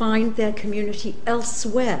find their community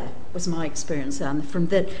elsewhere was my experience, and from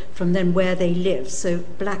then where they live. So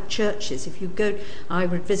black churches, if you go, I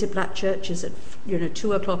would visit black churches at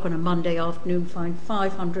 2 o'clock on a Monday afternoon, find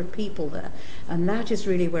 500 people there, and that is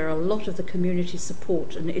really where a lot of the community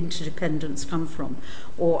support and interdependence come from.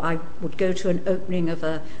 Or I would go to an opening of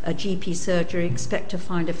a GP surgery, expect to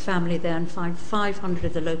find a family there, and find 500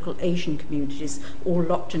 of the local Asian communities all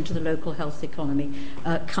locked into the local health economy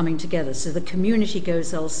coming together. So the community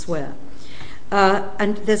goes elsewhere.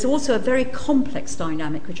 And there's also a very complex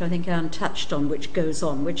dynamic, which I think Anne touched on, which goes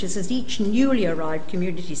on, which is as each newly arrived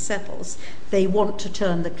community settles, they want to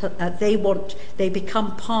turn they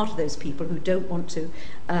become part of those people who don't want to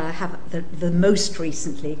have the most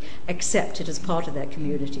recently accepted as part of their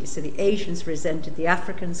community. So the Asians resented the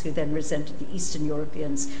Africans, who then resented the Eastern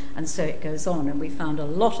Europeans, and so it goes on. And we found a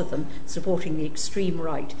lot of them supporting the extreme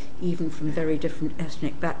right, even from very different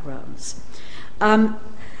ethnic backgrounds.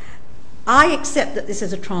 I accept that this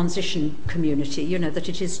is a transition community, that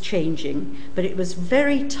it is changing, but it was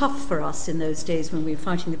very tough for us in those days when we were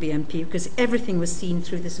fighting the BNP, because everything was seen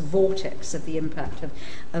through this vortex of the impact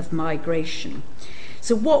of migration.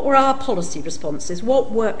 So what were our policy responses?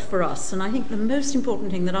 What worked for us? And I think the most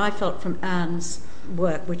important thing that I felt from Anne's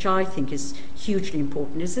work, which I think is hugely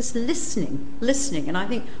important, is this listening. And I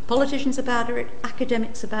think politicians are bad at it,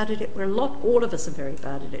 academics are bad at it, all of us are very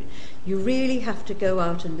bad at it. You really have to go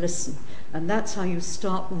out and listen, and that's how you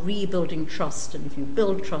start rebuilding trust. And if you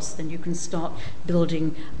build trust, then you can start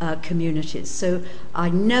building communities. So I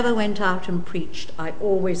never went out and preached, I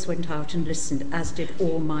always went out and listened, as did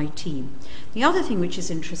all my team. The other thing which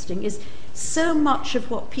is interesting is so much of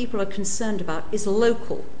what people are concerned about is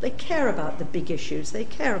local. They care about the big issues, they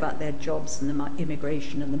care about their jobs and the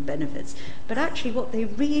immigration and the benefits, but actually what they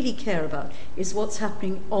really care about is what's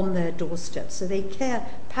happening on their doorstep. So they care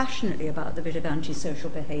passionately about the bit of antisocial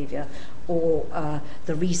behaviour, or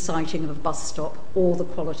the resiting of a bus stop, or the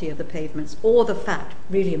quality of the pavements, or the fact,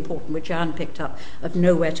 really important, which Anne picked up, of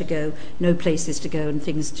nowhere to go, no places to go and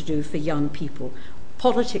things to do for young people.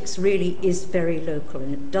 Politics really is very local,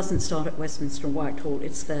 and it doesn't start at Westminster and Whitehall,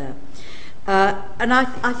 it's there. And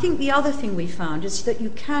I think the other thing we found is that you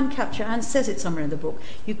can capture, Anne says it somewhere in the book,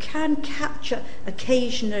 you can capture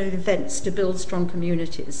occasional events to build strong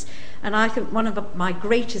communities. And I think one of my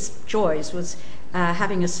greatest joys was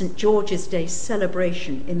having a St. George's Day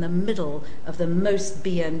celebration in the middle of the most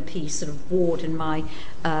BNP sort of ward in my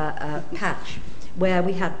patch, where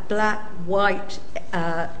we had black, white,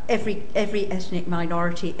 every ethnic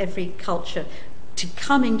minority, every culture,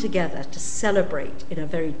 coming together to celebrate in a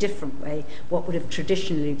very different way what would have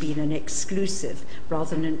traditionally been an exclusive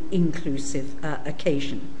rather than an inclusive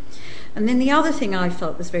occasion. And then the other thing I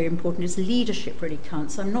felt was very important is leadership really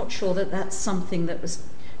counts. I'm not sure that that's something that was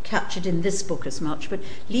captured in this book as much, but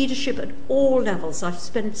leadership at all levels. I've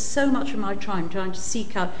spent so much of my time trying to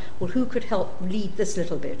seek out, well, who could help lead this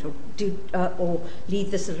little bit, or lead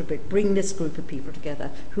this little bit, bring this group of people together,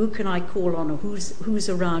 who can I call on, or who's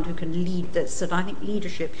around who can lead this. And I think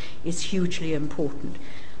leadership is hugely important.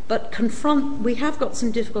 But we have got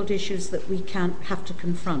some difficult issues that we have to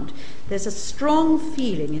confront. There's a strong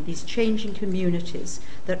feeling in these changing communities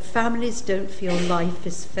that families don't feel life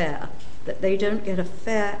is fair, that they don't get a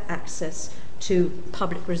fair access to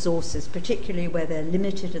public resources, particularly where they're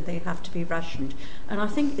limited and they have to be rationed. And I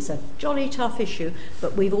think it's a jolly tough issue,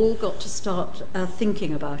 but we've all got to start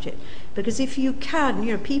thinking about it. Because if you can,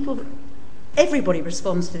 everybody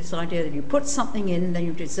responds to this idea that if you put something in, then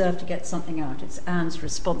you deserve to get something out. It's Anne's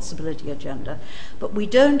responsibility agenda. But we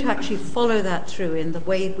don't actually follow that through in the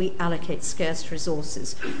way we allocate scarce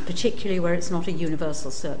resources, particularly where it's not a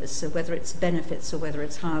universal service, so whether it's benefits or whether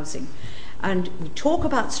it's housing. And we talk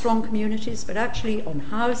about strong communities, but actually on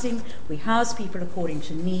housing, we house people according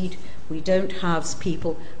to need. We don't house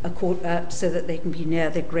people so that they can be near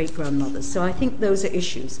their great-grandmothers. So I think those are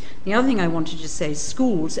issues. The other thing I wanted to say is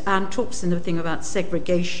schools. Anne talks in the thing about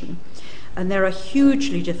segregation. And there are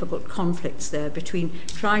hugely difficult conflicts there between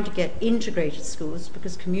trying to get integrated schools,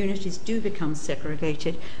 because communities do become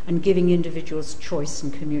segregated, and giving individuals choice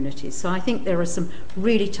in communities. So I think there are some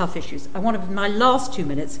really tough issues. I want to, in my last 2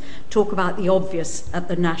 minutes, talk about the obvious at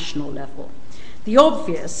the national level. The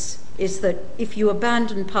obvious is that if you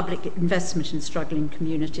abandon public investment in struggling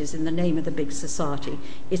communities in the name of the big society,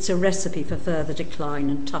 it's a recipe for further decline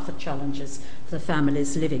and tougher challenges for the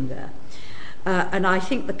families living there. And I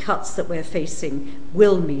think the cuts that we're facing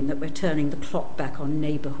will mean that we're turning the clock back on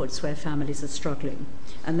neighbourhoods where families are struggling.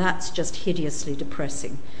 And that's just hideously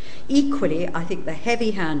depressing. Equally, I think the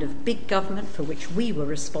heavy hand of big government, for which we were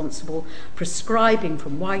responsible, prescribing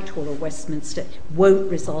from Whitehall or Westminster,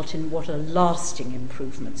 won't result in what are lasting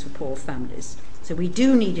improvements for poor families. So we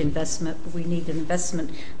do need investment, but we need an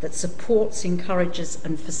investment that supports, encourages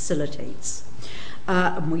and facilitates.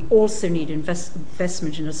 And we also need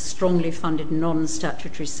investment in a strongly funded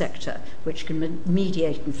non-statutory sector which can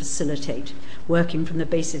mediate and facilitate, working from the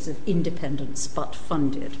basis of independence but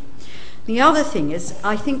funded. The other thing is,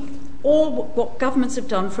 I think all what governments have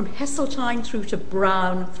done from Heseltine through to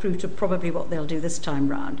Brown through to probably what they'll do this time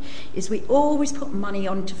round is we always put money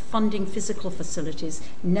onto funding physical facilities,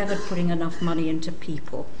 never putting enough money into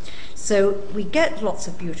people. So we get lots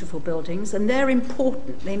of beautiful buildings and they're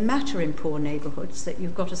important. They matter in poor neighbourhoods, that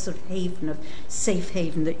you've got a sort of haven, of safe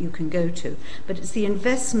haven that you can go to. But it's the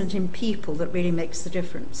investment in people that really makes the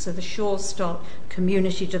difference. So the Sure Start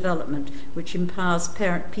community development, which empowers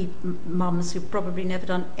mums who've probably never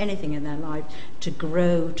done anything in their life to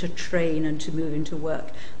grow, to train and to move into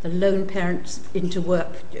work. The Lone Parents into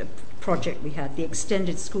Work project we had, the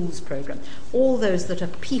extended schools program, all those that are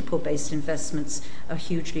people-based investments are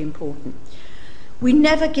hugely important. We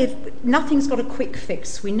never give, nothing's got a quick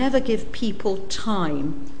fix. We never give people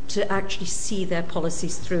time to actually see their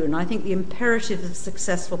policies through. And I think the imperative of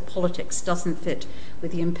successful politics doesn't fit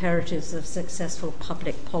with the imperatives of successful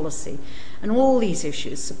public policy. And all these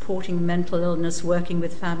issues, supporting mental illness, working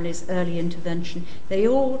with families, early intervention, they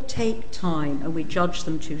all take time and we judge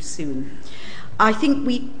them too soon. I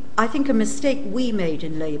think a mistake we made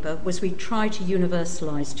in Labour was we tried to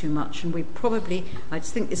universalise too much, and we probably, I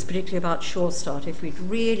think this particularly about Sure Start, if we'd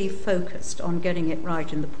really focused on getting it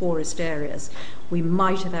right in the poorest areas, we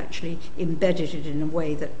might have actually embedded it in a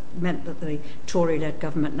way that meant that the Tory-led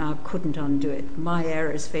government now couldn't undo it. My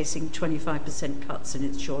area is facing 25% cuts in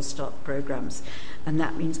its Sure Start programmes, and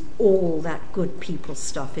that means all that good people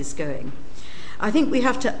stuff is going. I think we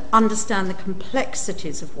have to understand the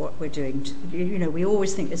complexities of what we're doing. We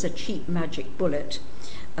always think there's a cheap magic bullet,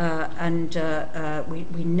 and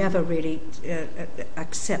we never really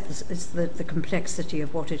accept the complexity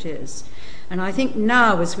of what it is. And I think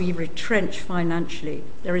now, as we retrench financially,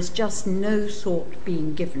 there is just no thought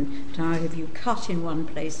being given to how if you cut in one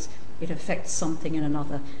place, it affects something in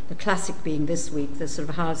another. The classic being this week, the sort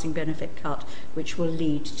of housing benefit cut, which will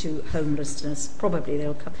lead to homelessness. Probably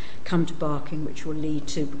they'll come to Barking, which will lead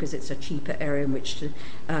to, because it's a cheaper area in which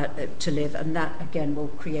to live, and that again will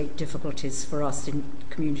create difficulties for us in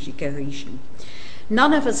community cohesion.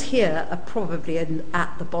 None of us here are probably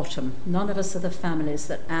at the bottom. None of us are the families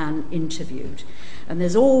that Anne interviewed. And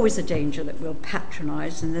there's always a danger that we'll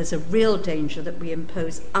patronise, and there's a real danger that we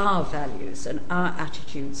impose our values and our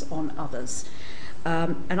attitudes on others.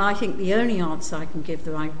 And I think the only answer I can give,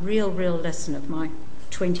 my real lesson of my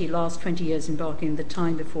last 20 years in Barking and the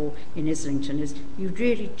time before in Islington, is you've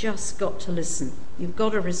really just got to listen. You've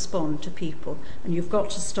got to respond to people, and you've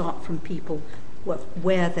got to start from people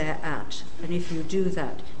where they're at. And if you do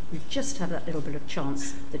that, you just have that little bit of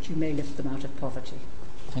chance that you may lift them out of poverty.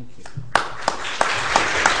 Thank you.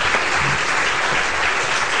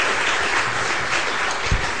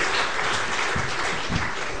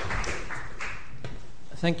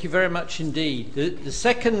 Thank you very much indeed. The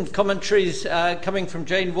second commentary is coming from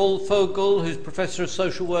Jane Waldfogel, who's Professor of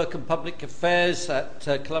Social Work and Public Affairs at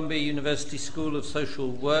Columbia University School of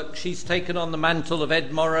Social Work. She's taken on the mantle of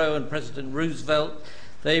Ed Morrow and President Roosevelt.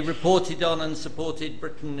 They reported on and supported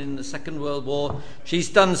Britain in the Second World War. She's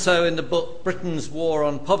done so in the book Britain's War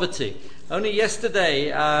on Poverty. Only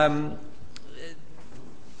yesterday,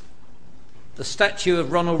 the statue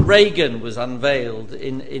of Ronald Reagan was unveiled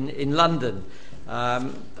in London.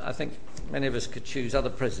 I think many of us could choose other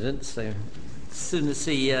presidents. They sooner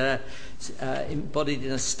see embodied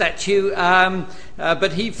in a statue.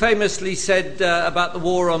 But he famously said about the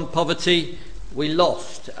war on poverty, we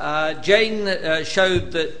lost. Jane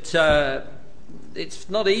showed that it's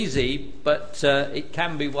not easy, but it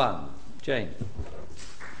can be won. Jane.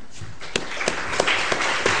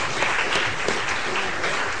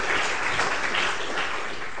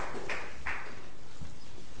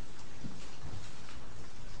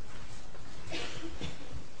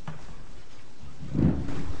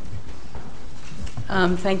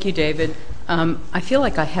 Thank you, David. I feel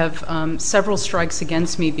like I have several strikes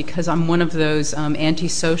against me because I'm one of those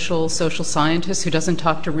antisocial social scientists who doesn't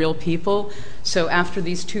talk to real people. So after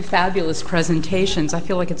these two fabulous presentations, I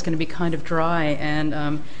feel like it's going to be kind of dry.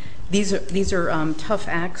 And these are tough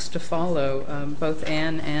acts to follow, both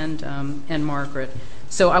Anne and Margaret.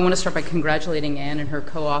 So I want to start by congratulating Anne and her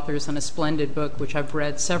co-authors on a splendid book, which I've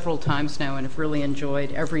read several times now and have really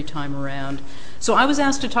enjoyed every time around. So I was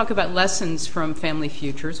asked to talk about lessons from Family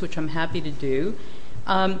Futures, which I'm happy to do.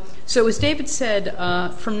 So as David said,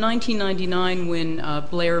 from 1999, when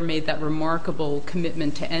Blair made that remarkable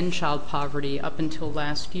commitment to end child poverty up until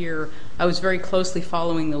last year, I was very closely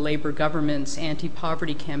following the Labour government's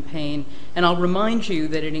anti-poverty campaign, and I'll remind you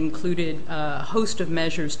that it included a host of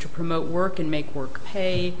measures to promote work and make work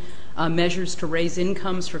pay, measures to raise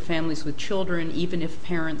incomes for families with children, even if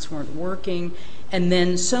parents weren't working, and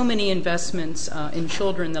then so many investments in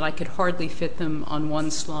children that I could hardly fit them on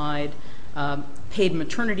one slide. Paid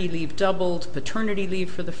maternity leave doubled, paternity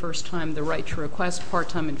leave for the first time, the right to request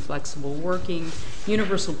part-time and flexible working,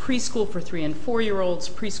 universal preschool for 3- and 4-year-olds,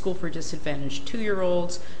 preschool for disadvantaged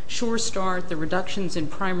 2-year-olds, Sure Start, the reductions in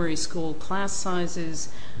primary school class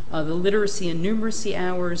sizes, the literacy and numeracy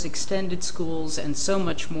hours, extended schools, and so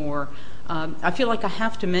much more. I feel like I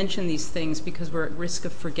have to mention these things because we're at risk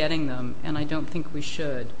of forgetting them, and I don't think we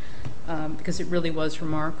should, because it really was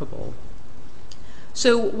remarkable.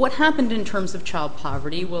 So what happened in terms of child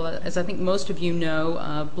poverty? Well, as I think most of you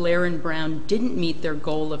know, Blair and Brown didn't meet their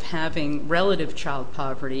goal of having relative child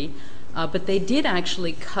poverty, but they did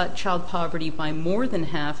actually cut child poverty by more than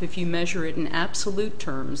half if you measure it in absolute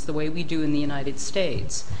terms, the way we do in the United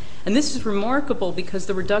States. And this is remarkable because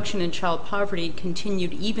the reduction in child poverty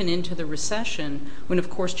continued even into the recession, when, of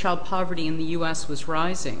course, child poverty in the U.S. was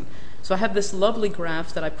rising. So I have this lovely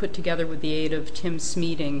graph that I put together with the aid of Tim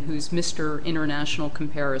Smeating, who's Mr. International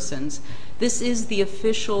Comparisons. This is the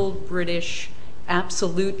official British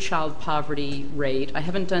absolute child poverty rate. I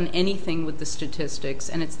haven't done anything with the statistics,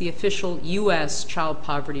 and it's the official U.S. child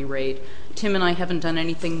poverty rate. Tim and I haven't done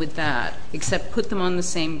anything with that, except put them on the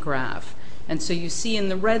same graph. And so you see in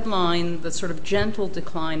the red line the sort of gentle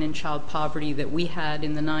decline in child poverty that we had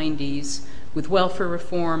in the 90s, with welfare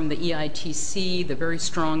reform, the EITC, the very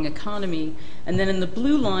strong economy. And then in the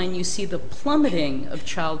blue line, you see the plummeting of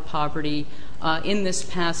child poverty in this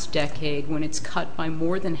past decade, when it's cut by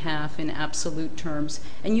more than half in absolute terms.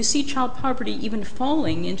 And you see child poverty even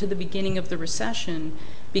falling into the beginning of the recession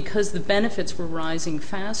because the benefits were rising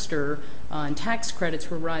faster and tax credits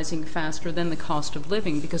were rising faster than the cost of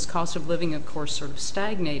living, because cost of living, of course, sort of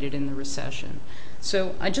stagnated in the recession.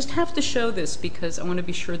 So I just have to show this because I want to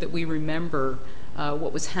be sure that we remember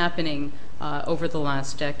what was happening over the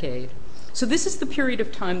last decade. So this is the period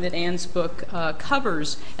of time that Anne's book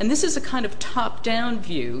covers, and this is a kind of top-down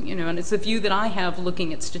view, and it's a view that I have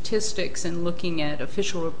looking at statistics and looking at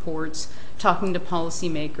official reports, talking to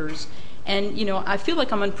policymakers. And, I feel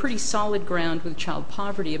like I'm on pretty solid ground with child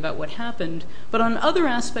poverty about what happened, but on other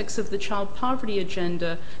aspects of the child poverty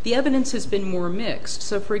agenda, the evidence has been more mixed.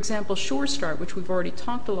 So, for example, Sure Start, which we've already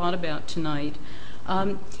talked a lot about tonight,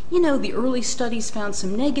 the early studies found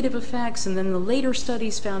some negative effects, and then the later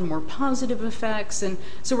studies found more positive effects, and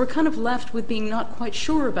so we're kind of left with being not quite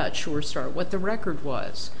sure about Sure Start, what the record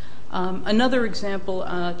was. Another example,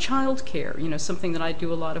 childcare, something that I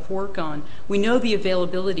do a lot of work on. We know the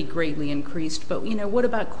availability greatly increased, but, what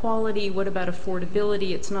about quality? What about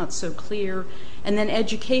affordability? It's not so clear. And then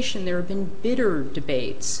education, there have been bitter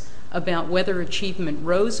debates about whether achievement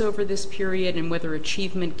rose over this period and whether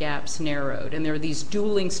achievement gaps narrowed. And there are these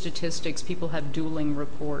dueling statistics. People have dueling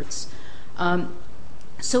reports.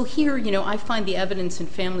 So here, I find the evidence in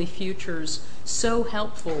Family Futures so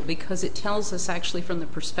helpful because it tells us actually from the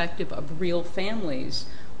perspective of real families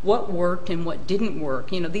what worked and what didn't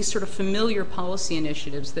work. These sort of familiar policy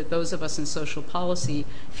initiatives that those of us in social policy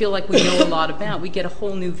feel like we know a lot about. We get a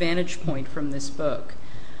whole new vantage point from this book.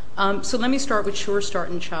 So let me start with Sure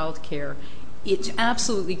Start and child care. It's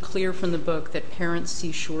absolutely clear from the book that parents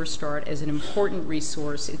see Sure Start as an important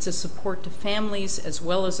resource. It's a support to families as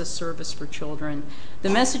well as a service for children. The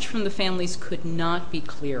message from the families could not be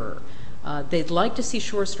clearer. They'd like to see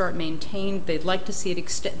Sure Start maintained. They'd like to see it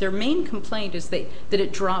extend. Their main complaint is that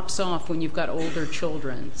it drops off when you've got older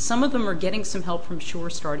children. Some of them are getting some help from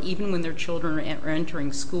Sure Start even when their children are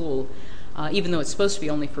entering school, even though it's supposed to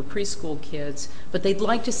be only for preschool kids. But they'd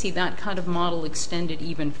like to see that kind of model extended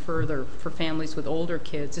even further for families with older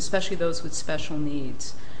kids, especially those with special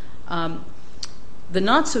needs. The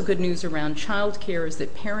not so good news around child care is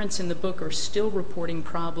that parents in the book are still reporting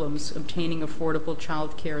problems obtaining affordable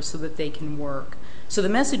child care so that they can work. So the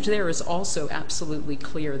message there is also absolutely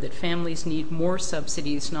clear that families need more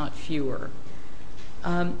subsidies, not fewer.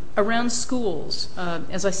 Around schools,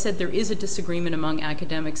 as I said, there is a disagreement among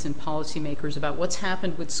academics and policymakers about what's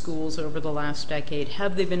happened with schools over the last decade.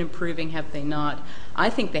 Have they been improving? Have they not? I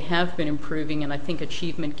think they have been improving, and I think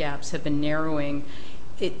achievement gaps have been narrowing.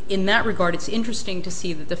 in that regard, it's interesting to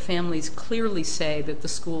see that the families clearly say that the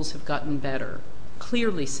schools have gotten better,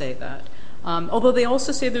 clearly say that. Although they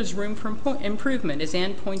also say there's room for improvement. As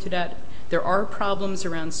Anne pointed out, there are problems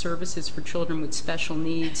around services for children with special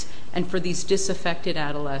needs and for these disaffected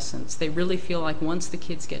adolescents. They really feel like once the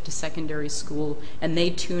kids get to secondary school and they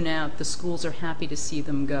tune out, the schools are happy to see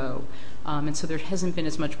them go. And so there hasn't been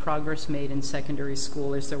as much progress made in secondary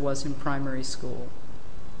school as there was in primary school.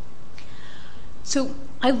 So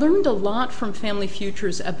I learned a lot from Family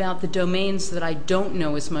Futures about the domains that I don't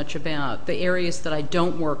know as much about, the areas that I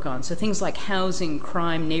don't work on. So things like housing,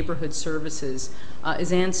 crime, neighborhood services.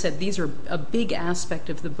 As Anne said, these are a big aspect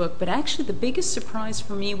of the book, but actually the biggest surprise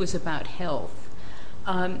for me was about health.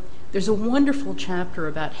 There's a wonderful chapter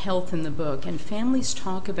about health in the book, and families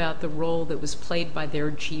talk about the role that was played by their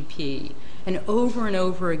GP. And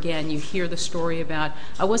over again, you hear the story about,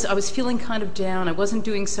 I was feeling kind of down, I wasn't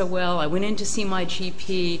doing so well, I went in to see my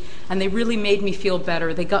GP, and they really made me feel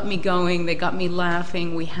better. They got me going, they got me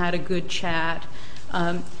laughing, we had a good chat.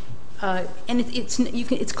 And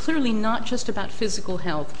it's clearly not just about physical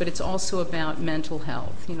health, but it's also about mental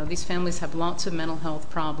health. You know, these families have lots of mental health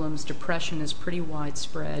problems. Depression is pretty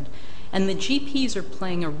widespread, and the GPs are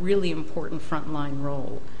playing a really important frontline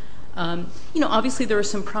role. Obviously there are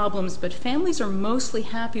some problems, but families are mostly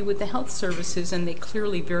happy with the health services, and they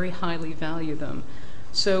clearly very highly value them.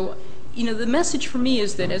 So, the message for me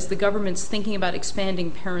is that as the government's thinking about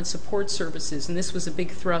expanding parent support services, and this was a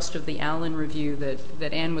big thrust of the Allen Review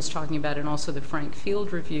that Anne was talking about, and also the Frank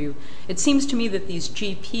Field Review, it seems to me that these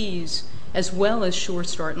GPs, as well as Sure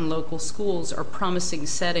Start and local schools, are promising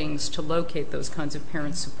settings to locate those kinds of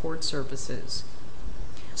parent support services.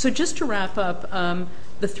 So just to wrap up,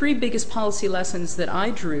 the three biggest policy lessons that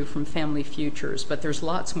I drew from Family Futures, but there's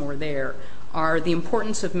lots more there, are the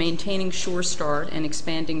importance of maintaining Sure Start and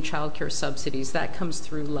expanding child care subsidies. That comes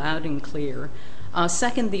through loud and clear.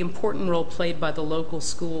 Second, the important role played by the local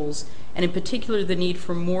schools, and in particular the need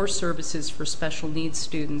for more services for special needs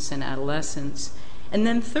students and adolescents. And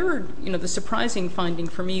then third, the surprising finding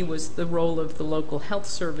for me was the role of the local health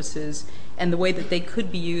services and the way that they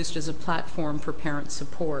could be used as a platform for parent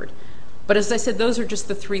support. But as I said, those are just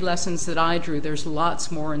the three lessons that I drew. There's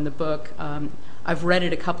lots more in the book. I've read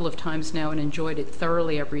it a couple of times now and enjoyed it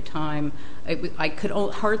thoroughly every time. I could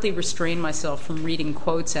hardly restrain myself from reading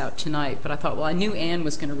quotes out tonight, but I thought, well, I knew Anne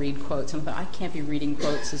was going to read quotes, and I thought, I can't be reading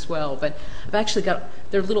quotes as well. But I've actually got,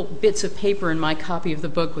 there are little bits of paper in my copy of the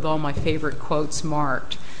book with all my favorite quotes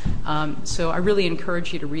marked. So I really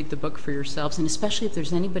encourage you to read the book for yourselves, and especially if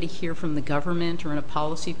there's anybody here from the government or in a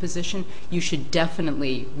policy position, you should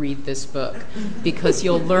definitely read this book, because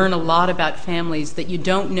you'll learn a lot about families that you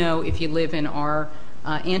don't know if you live in our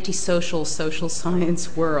antisocial social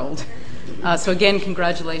science world. So again,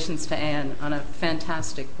 congratulations to Anne on a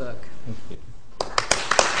fantastic book. Thank you.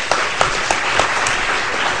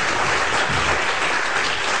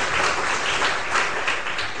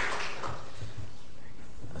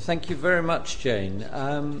 Thank you very much, Jane.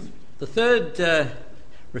 The third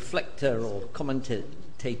reflector or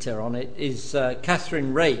commentator on it is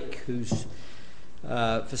Katharine Rake, who's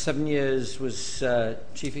for 7 years was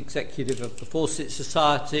Chief Executive of the Fawcett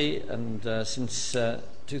Society, and since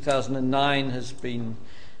 2009 has been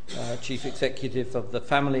Chief Executive of the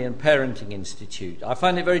Family and Parenting Institute. I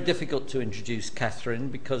find it very difficult to introduce Katharine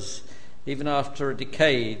because even after a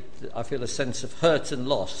decade, I feel a sense of hurt and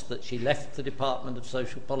loss that she left the Department of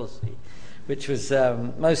Social Policy, which was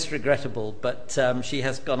most regrettable, but she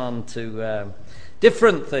has gone on to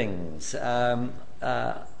different things.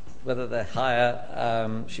 Whether they're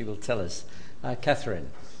higher, she will tell us. Katharine.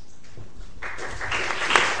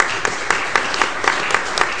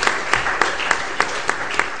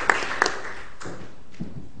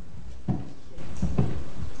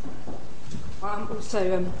 I'm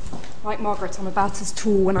also, like Margaret, I'm about as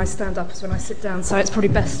tall when I stand up as when I sit down, so it's probably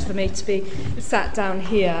best for me to be sat down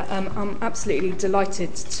here. I'm absolutely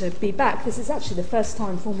delighted to be back. This is actually the first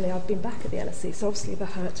time formally I've been back at the LSE, so obviously the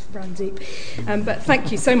hurt ran deep. But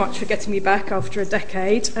thank you so much for getting me back after a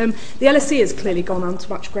decade. The LSE has clearly gone on to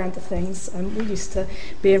much grander things. We used to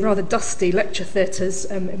be in rather dusty lecture theatres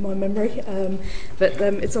in my memory, but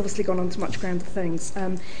it's obviously gone on to much grander things.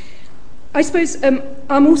 I suppose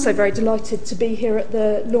I'm also very delighted to be here at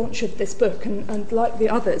the launch of this book, and like the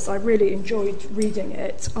others, I really enjoyed reading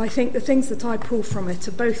it. I think the things that I pull from it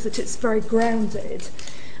are both that it's very grounded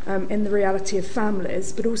in the reality of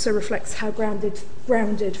families, but also reflects how grounded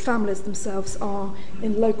families themselves are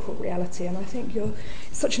in local reality. And I think you're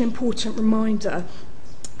such an important reminder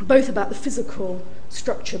both about the physical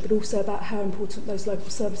structure, but also about how important those local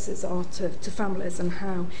services are to families, and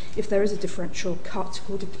how, if there is a differential cut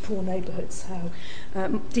according to poor neighbourhoods, how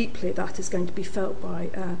deeply that is going to be felt by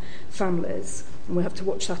families, and we have to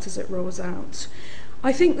watch that as it rolls out.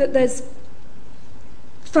 I think that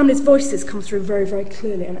families' voices come through very, very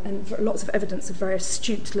clearly, and lots of evidence of very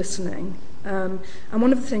astute listening. And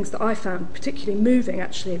one of the things that I found particularly moving,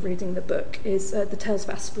 actually, reading the book, is the tales of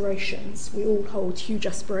aspirations. We all hold huge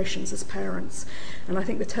aspirations as parents, and I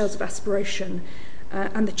think the tales of aspiration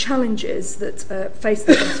and the challenges that face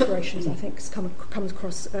those aspirations, I think, comes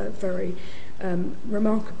across very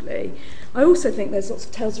remarkably. I also think there's lots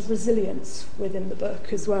of tales of resilience within the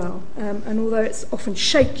book as well, and although it's often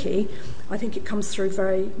shaky, I think it comes through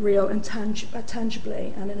very real and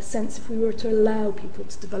tangibly, and in a sense, if we were to allow people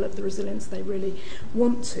to develop the resilience they really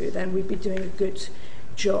want to, then we'd be doing a good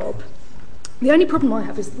job. The only problem I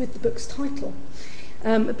have is with the book's title.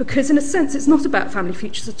 Because in a sense it's not about family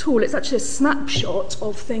futures at all, it's actually a snapshot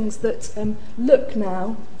of things that look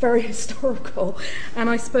now very historical, and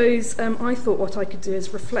I suppose I thought what I could do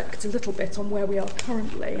is reflect a little bit on where we are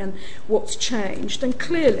currently and what's changed, and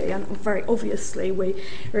clearly and very obviously we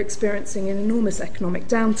are experiencing an enormous economic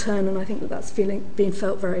downturn, and I think that's being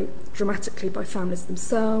felt very dramatically by families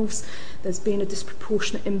themselves. There's been a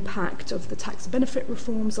disproportionate impact of the tax benefit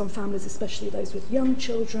reforms on families, especially those with young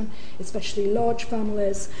children, especially large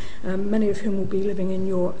families, many of whom will be living in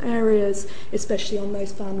your areas, especially on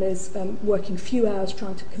those families working few hours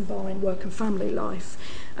trying to combine work and family life.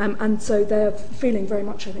 And so they're feeling very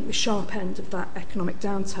much, I think, the sharp end of that economic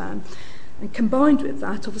downturn. And combined with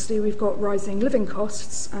that, obviously, we've got rising living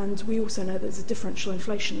costs, and we also know there's a differential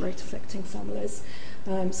inflation rate affecting families.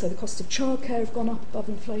 So the costs of childcare have gone up above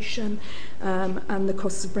inflation, and the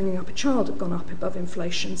costs of bringing up a child have gone up above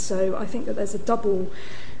inflation. So I think that there's a double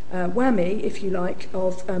whammy, if you like,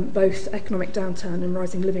 of both economic downturn and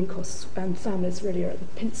rising living costs, and families really are at the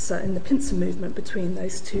pincer movement between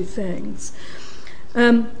those two things.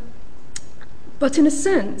 But in a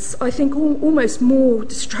sense, I think almost more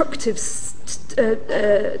destructive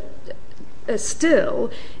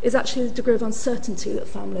still is actually the degree of uncertainty that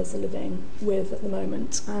families are living with at the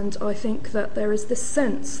moment. And I think that there is this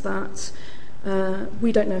sense that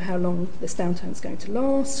we don't know how long this downturn is going to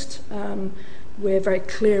last. We're very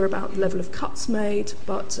clear about the level of cuts made,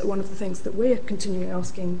 but one of the things that we're continually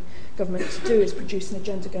asking government to do is produce an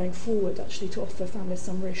agenda going forward, actually, to offer families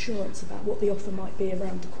some reassurance about what the offer might be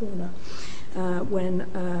around the corner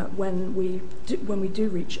when we do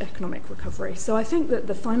reach economic recovery. So I think that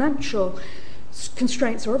the financial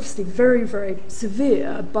constraints are obviously very, very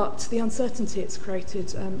severe, but the uncertainty it's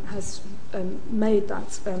created has made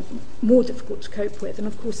that more difficult to cope with. And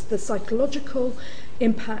of course, the psychological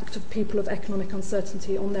impact of people of economic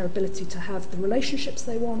uncertainty on their ability to have the relationships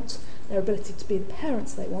they want, their ability to be the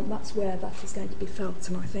parents they want, that's where that is going to be felt.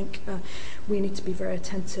 And I think we need to be very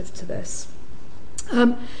attentive to this.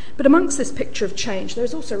 But amongst this picture of change, there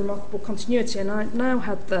is also remarkable continuity, and I now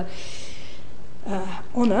had the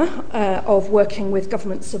honour of working with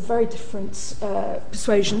governments of very different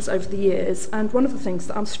persuasions over the years, and one of the things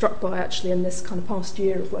that I'm struck by actually in this kind of past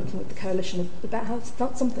year of working with the coalition about how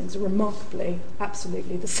some things are remarkably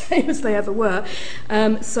absolutely the same as they ever were.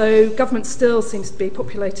 So government still seems to be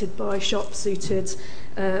populated by sharp-suited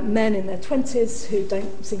men in their 20s who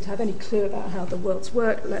don't seem to have any clue about how the world's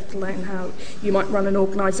work, let alone how you might run an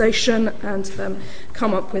organisation, and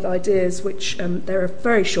come up with ideas which there are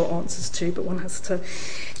very short answers to, but one has to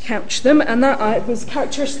couch them. And that was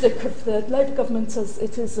characteristic of the Labour government as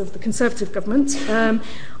it is of the Conservative government.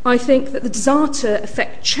 I think that the desire to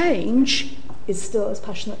effect change is still as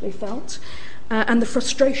passionately felt. And the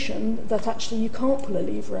frustration that actually you can't pull a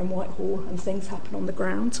lever in Whitehall and things happen on the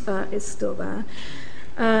ground is still there.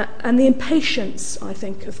 And the impatience, I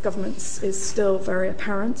think, of governments is still very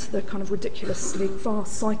apparent, the kind of ridiculously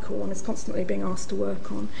fast cycle one is constantly being asked to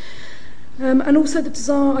work on. And also the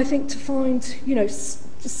desire, I think, to find,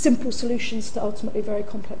 simple solutions to ultimately very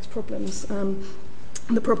complex problems.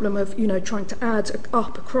 The problem of, trying to add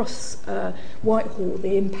up across Whitehall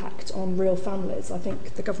the impact on real families, I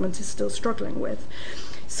think the government is still struggling with.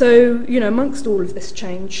 So, amongst all of this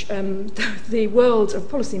change, the world of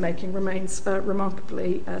policy making remains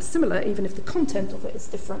remarkably similar, even if the content of it is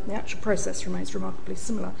different. The actual process remains remarkably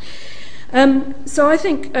similar. So I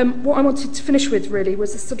think what I wanted to finish with really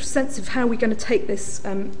was a sort of sense of how we're going to take this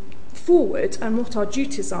forward and what our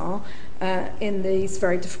duties are in these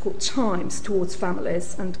very difficult times towards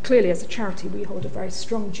families. And clearly, as a charity, we hold a very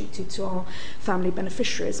strong duty to our family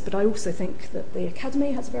beneficiaries. But I also think that the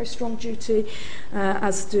Academy has a very strong duty,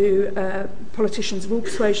 as do politicians of all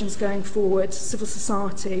persuasions going forward, civil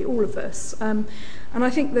society, all of us. And I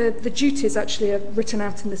think the duties actually are written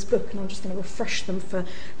out in this book, and I'm just going to refresh them for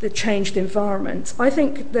the changed environment. I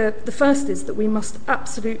think the first is that we must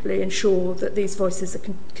absolutely ensure that these voices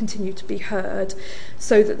continue to be heard,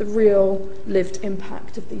 so that the real lived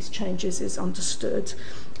impact of these changes is understood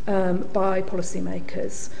by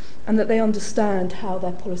policymakers, and that they understand how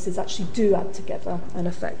their policies actually do add together and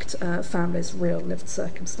affect families' real lived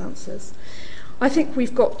circumstances. I think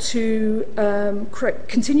we've got to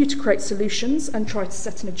continue to create solutions and try to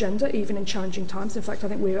set an agenda, even in challenging times. In fact, I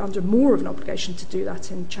think we're under more of an obligation to do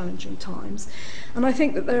that in challenging times. And I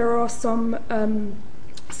think that there are some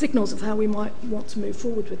signals of how we might want to move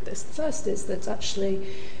forward with this. The first is that actually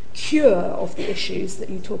cure of the issues that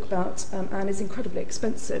you talk about, Anne, is incredibly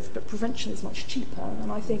expensive, but prevention is much cheaper.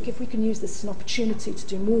 And I think if we can use this as an opportunity to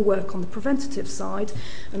do more work on the preventative side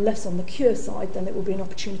and less on the cure side, then it will be an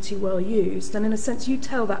opportunity well used. And in a sense, you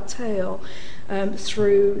tell that tale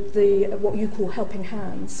through what you call helping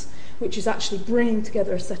hands, which is actually bringing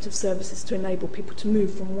together a set of services to enable people to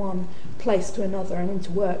move from one place to another and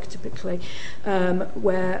into work, typically,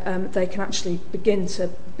 where they can actually begin to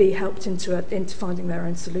be helped into finding their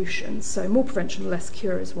own solutions. So more prevention, less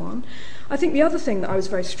cure is one. I think the other thing that I was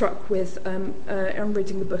very struck with on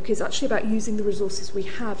reading the book is actually about using the resources we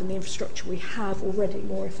have and the infrastructure we have already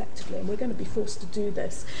more effectively. And we're going to be forced to do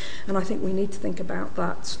this. And I think we need to think about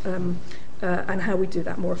that and how we do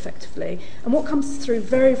that more effectively. And what comes through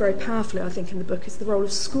very, very powerfully, I think, in the book is the role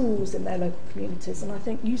of schools in their local communities. And I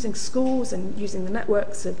think using schools and using the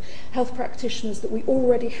networks of health practitioners that we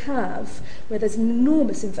already have, where there's an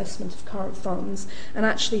enormous investment of current funds, and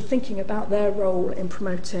actually thinking about their role in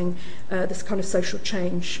promoting this kind of social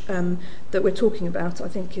change that we're talking about, I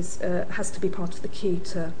think has to be part of the key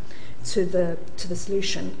to the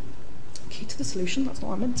solution. Key to the solution, that's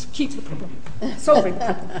what I meant. Key to the problem. Solving the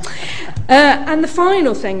problem. And the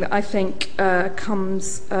final thing that I think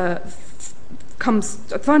comes the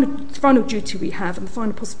final duty we have and the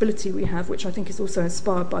final possibility we have, which I think is also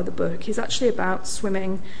inspired by the book, is actually about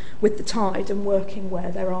swimming with the tide and working where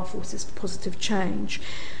there are forces for positive change.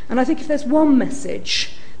 And I think if there's one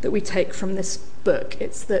message that we take from this book,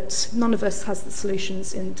 it's that none of us has the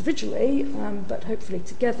solutions individually, but hopefully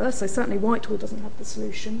together. So certainly Whitehall doesn't have the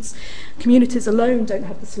solutions. Communities alone don't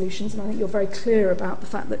have the solutions, and I think you're very clear about the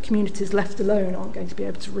fact that communities left alone aren't going to be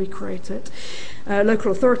able to recreate it.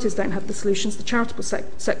 Local authorities don't have the solutions. The charitable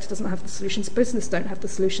sector doesn't have the solutions. Business don't have the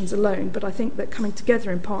solutions alone. But I think that coming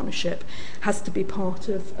together in partnership has to be part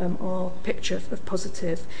of our picture of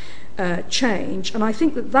positive change. And I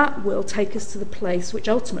think that will take us to the place which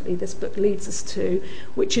ultimately this book leads us to,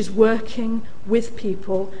 which is working with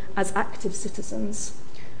people as active citizens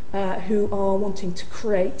who are wanting to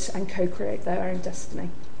create and co-create their own destiny.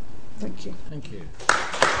 Thank you. Thank you.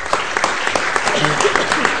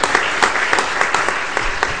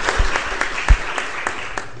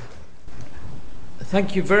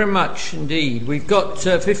 Thank you very much indeed. We've got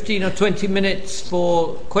 15 or 20 minutes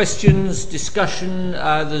for questions, discussion.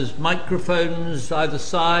 There's microphones either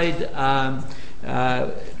side.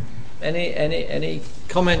 Any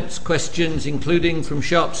comments, questions, including from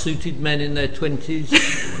sharp-suited men in their 20s?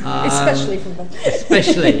 Especially from them.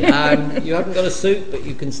 Especially. You haven't got a suit, but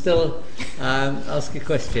you can still ask a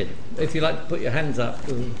question. If you like to put your hands up.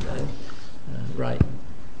 Right.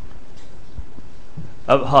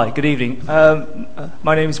 Hi, good evening.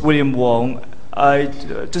 My name is William Wong.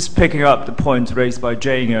 Just picking up the point raised by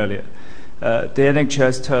Jane earlier. The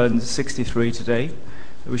NHS turned 63 today.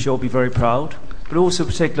 We should all be very proud. But also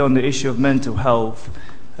particularly on the issue of mental health,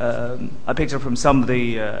 I picked up from some of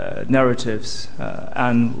the narratives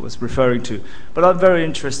Anne was referring to. But I'm very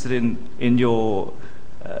interested in your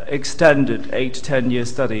extended 8 to 10 year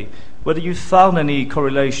study, whether you found any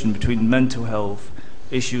correlation between mental health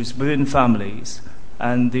issues within families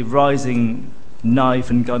and the rising knife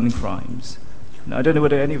and gun crimes. Now, I don't know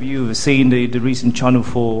whether any of you have seen the recent Channel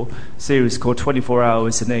 4 series called 24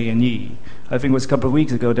 Hours in A&E. I think it was a couple of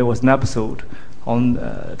weeks ago there was an episode on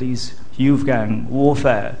these youth gang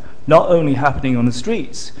warfare, not only happening on the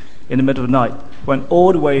streets in the middle of the night, went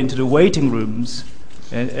all the way into the waiting rooms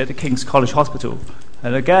at the King's College Hospital.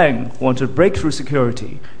 And a gang wanted to break through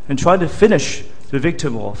security and try to finish the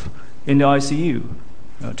victim off in the ICU.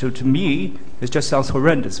 To me, it just sounds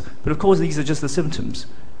horrendous. But of course, these are just the symptoms.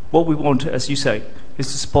 What we want, as you say,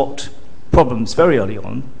 is to spot problems very early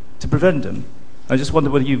on to prevent them. I just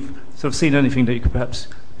wonder whether you've sort of seen anything that you could perhaps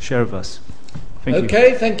share with us. Thank you.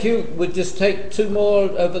 Okay, thank you. We'll just take two more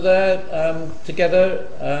over there together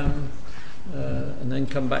and then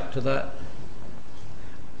come back to that.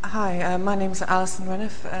 Hi, my name is Alison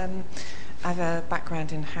Reniff. I have a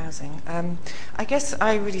background in housing. I guess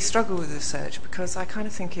I really struggle with research because I kind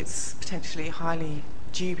of think it's potentially highly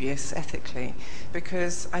dubious ethically,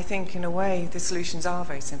 because I think in a way the solutions are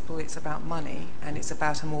very simple. It's about money and it's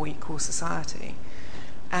about a more equal society.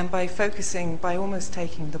 And by almost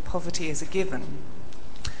taking the poverty as a given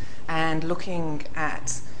and looking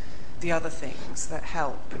at the other things that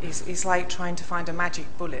help is like trying to find a magic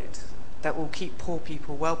bullet that will keep poor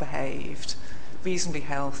people well behaved, reasonably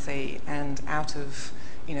healthy, and out of,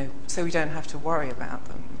 so we don't have to worry about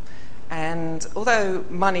them. And although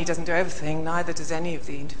money doesn't do everything, neither does any of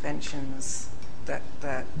the interventions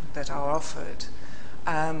that are offered.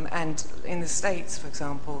 And in the States, for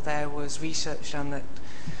example, there was research done that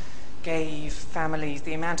gave families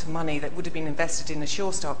the amount of money that would have been invested in a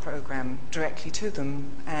Sure Start program directly to them,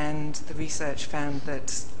 and the research found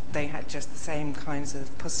that they had just the same kinds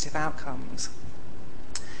of positive outcomes.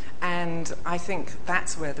 And I think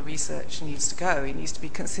that's where the research needs to go. It needs to be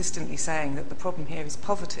consistently saying that the problem here is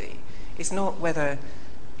poverty. It's not whether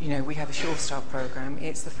we have a Sure Start program.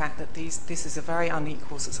 It's the fact that this is a very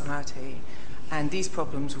unequal society, and these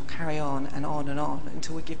problems will carry on and on and on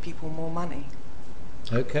until we give people more money.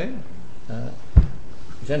 Okay.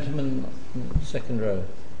 Gentleman in the second row.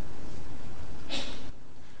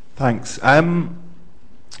 Thanks.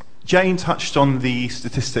 Jane touched on the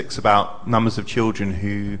statistics about numbers of children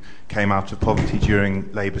who came out of poverty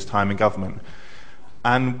during Labour's time in government.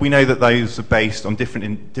 And we know that those are based on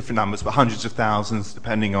different numbers, but hundreds of thousands,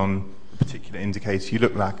 depending on the particular indicator you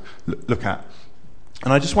look at.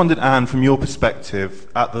 And I just wondered, Anne, from your perspective,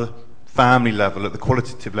 at the family level, at the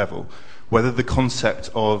qualitative level, whether the concept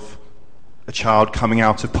of a child coming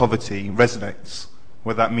out of poverty resonates,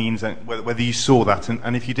 whether that means, whether you saw that,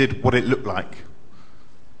 and if you did, what it looked like.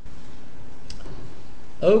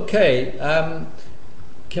 Okay. Anne,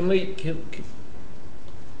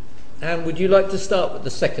 would you like to start with the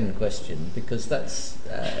second question? Because that's,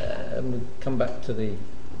 and we'll come back to the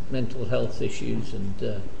mental health issues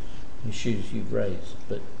and issues you've raised.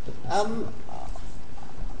 But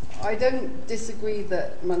I don't disagree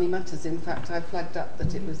that money matters. In fact, I flagged up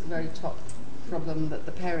that it was the very top problem that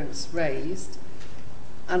the parents raised.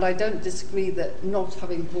 And I don't disagree that not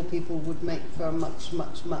having poor people would make for a much,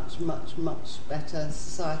 much, much, much, much better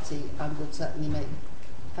society, and would certainly make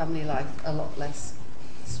family life a lot less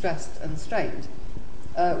stressed and strained.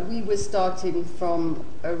 We were starting from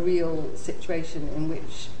a real situation in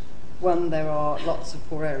which, one, there are lots of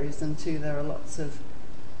poor areas, and two, there are lots of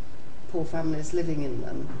poor families living in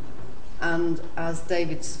them. And as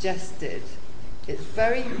David suggested, it's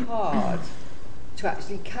very hard to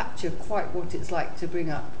actually capture quite what it's like to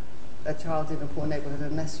bring up a child in a poor neighbourhood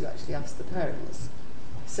unless you actually ask the parents.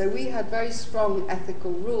 So we had very strong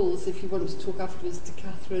ethical rules. If you want to talk afterwards to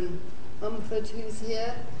Katharine Mumford, who's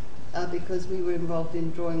here, because we were involved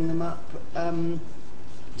in drawing them up, to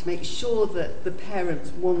make sure that the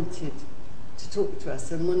parents wanted to talk to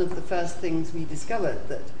us. And one of the first things we discovered,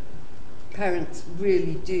 that parents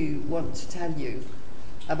really do want to tell you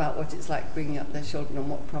about what it's like bringing up their children and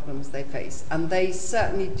what problems they face. And they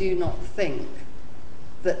certainly do not think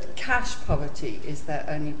that cash poverty is their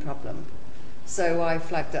only problem. So I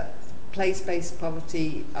flagged up place-based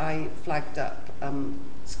poverty, I flagged up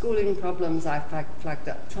schooling problems, I flagged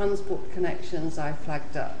up transport connections, I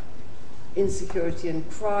flagged up insecurity and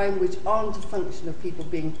crime, which aren't a function of people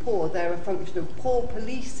being poor, they're a function of poor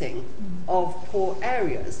policing of poor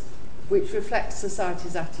areas, which reflects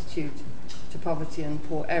society's attitude to poverty and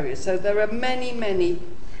poor areas. So there are many, many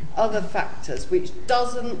other factors, which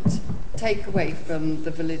doesn't take away from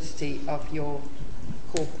the validity of your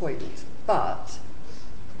core point. But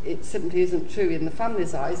it simply isn't true in the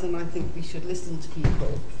family's eyes, and I think we should listen to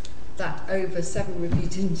people that over 7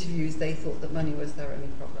 repeat interviews they thought that money was their only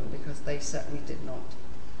problem, because they certainly did not.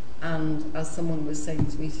 And as someone was saying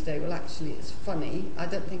to me today, well, actually it's funny, I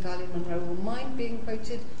don't think Eileen Munro will mind being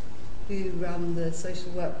quoted, who ran the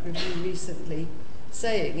social work review recently,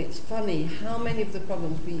 saying it's funny how many of the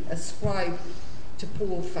problems we ascribe to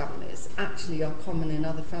poor families actually are common in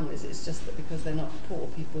other families. It's just that because they're not poor,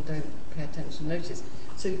 people don't pay attention, notice.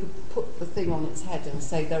 So you could put the thing on its head and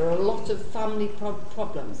say there are a lot of family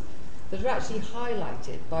problems that are actually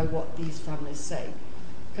highlighted by what these families say.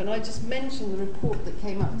 Can I just mention the report that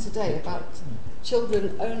came out today about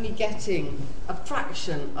children only getting a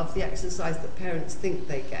fraction of the exercise that parents think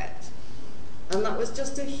they get? And that was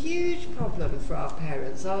just a huge problem for our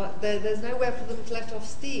parents. There's nowhere for them to let off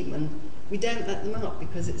steam, and we don't let them out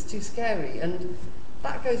because it's too scary. And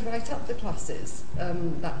that goes right up the classes,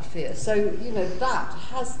 that fear. So, that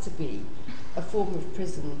has to be a form of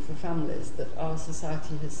prison for families that our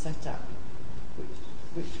society has set up,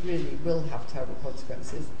 which really will have terrible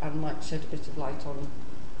consequences and might shed a bit of light on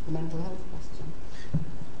the mental health question.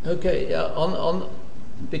 Okay,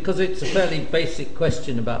 because it's a fairly basic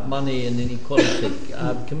question about money and inequality,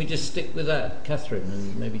 can we just stick with that, Katharine,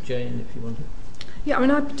 and maybe Jane, if you want to? Yeah,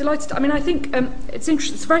 I'm delighted. I think it's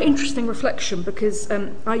a very interesting reflection, because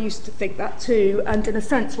I used to think that too, and in a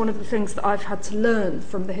sense, one of the things that I've had to learn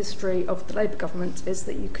from the history of the Labour government is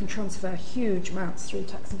that you can transfer huge amounts through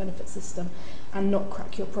tax and benefit system and not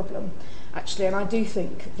crack your problem, actually. And I do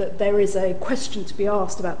think that there is a question to be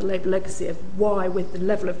asked about the Labour legacy of why, with the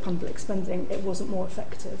level of public spending, it wasn't more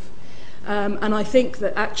effective. And I think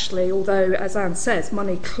that actually, although, as Anne says,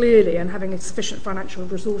 money clearly and having sufficient financial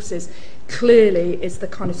resources clearly is the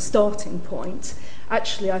kind of starting point,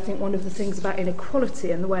 actually I think one of the things about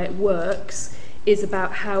inequality and the way it works is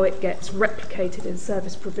about how it gets replicated in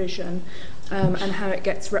service provision, and how it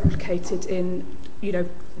gets replicated in,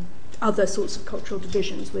 other sorts of cultural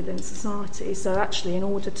divisions within society. So actually, in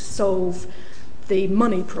order to solve the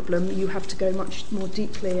money problem, you have to go much more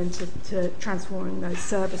deeply into transforming those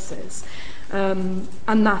services. And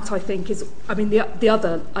that, I think, is, the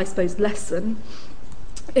other, I suppose, lesson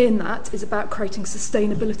in that is about creating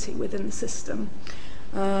sustainability within the system.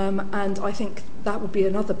 And I think that would be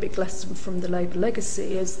another big lesson from the Labour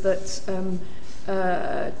legacy, is that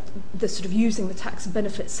the sort of using the tax and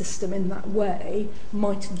benefit system in that way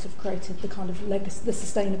mightn't have created the kind of legacy, the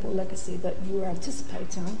sustainable legacy that you were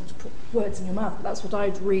anticipating. I don't want to put words in your mouth, but that's what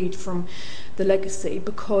I'd read from the legacy,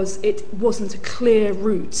 because it wasn't a clear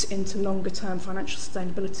route into longer term financial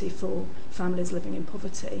sustainability for families living in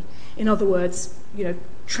poverty. In other words,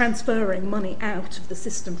 transferring money out of the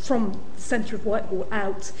system from the centre of Whitehall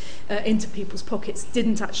out into people's pockets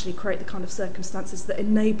didn't actually create the kind of circumstances that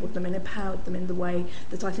enabled them and empowered them in the way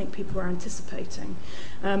that I think people were anticipating.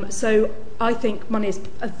 So I think money is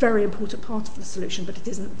a very important part of the solution, but it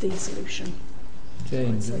isn't the solution.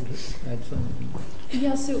 Jane, do you want to add something?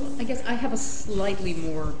 Yeah, so I guess I have a slightly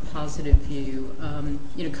more positive view.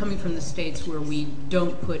 Coming from the States, where we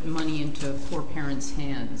don't put money into poor parents'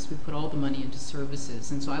 hands, we put all the money into services.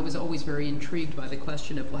 And so I was always very intrigued by the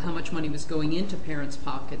question of, well, how much money was going into parents'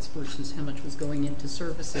 pockets versus how much was going into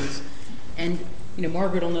services. And,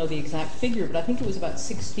 Margaret will know the exact figure, but I think it was about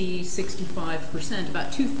 65%,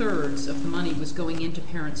 about 2/3 of the money was going into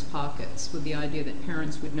parents' pockets, with the idea that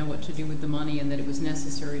parents would know what to do with the money and that it was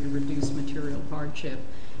necessary to reduce material hardship.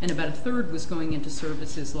 And about 1/3 was going into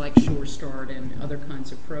services like Sure Start and other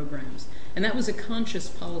kinds of programs. And that was a conscious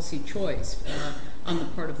policy choice on the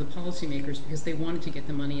part of the policymakers, because they wanted to get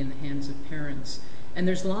the money in the hands of parents. And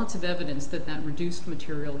there's lots of evidence that reduced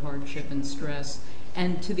material hardship and stress.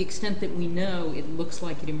 And to the extent that we know, it looks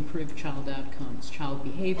like it improved child outcomes, child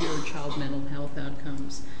behavior, child mental health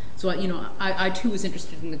outcomes. So, I too was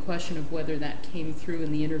interested in the question of whether that came through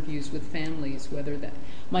in the interviews with families,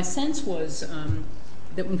 my sense was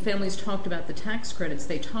that when families talked about the tax credits,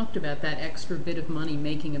 they talked about that extra bit of money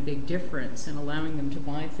making a big difference and allowing them to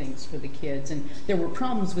buy things for the kids. And there were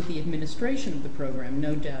problems with the administration of the program,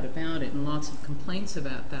 no doubt about it, and lots of complaints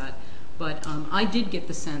about that. But I did get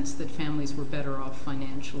the sense that families were better off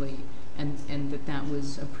financially, and that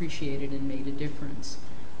was appreciated and made a difference.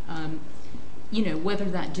 Whether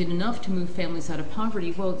that did enough to move families out of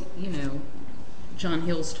poverty, well, John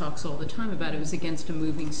Hills talks all the time about it was against a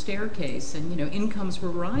moving staircase, and incomes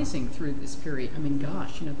were rising through this period.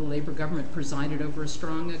 The Labour government presided over a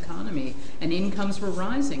strong economy, and incomes were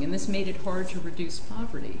rising, and this made it hard to reduce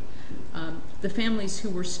poverty. The families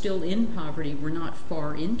who were still in poverty were not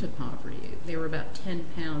far into poverty. They were about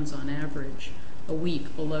 £10 on average a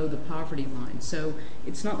week below the poverty line. So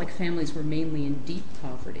it's not like families were mainly in deep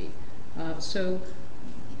poverty. So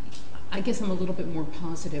I guess I'm a little bit more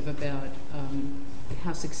positive about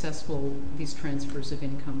how successful these transfers of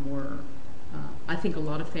income were. I think a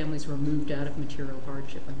lot of families were moved out of material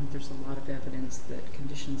hardship. I think there's a lot of evidence that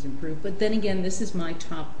conditions improved. But then again, this is my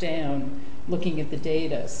top-down looking at the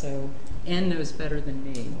data, so Anne knows better than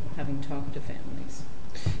me, having talked to families.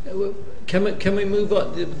 Can we move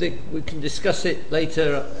on? We can discuss it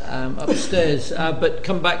later upstairs, but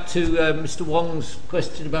come back to Mr. Wong's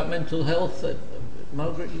question about mental health.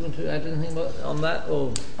 Margaret, you want to add anything on that,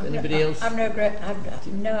 or anybody else?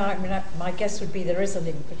 My guess would be there is a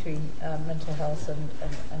link between mental health and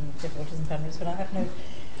difficulties in families, but I have no.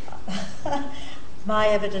 my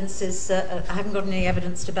evidence is, I haven't got any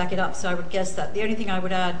evidence to back it up, so I would guess that. The only thing I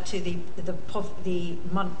would add to the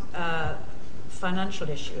financial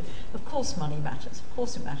issue, of course money matters. Of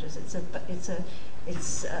course it matters.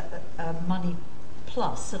 It's a money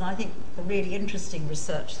plus, and I think the really interesting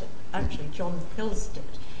research that actually John Pills did,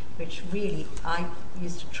 which really I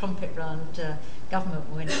used to trumpet around government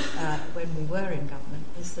when we were in government,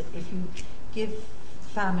 is that if you give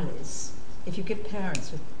families, if you give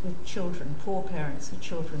parents with children, poor parents with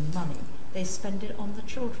children, money, they spend it on the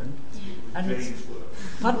children. And Jane's work.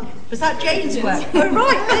 Pardon? Was that Jane's work? Oh,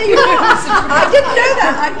 right, there you are. I didn't know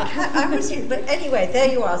that. I was, but anyway, there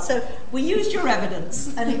you are. So we used your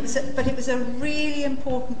evidence, and it was a really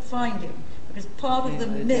important finding, because part of the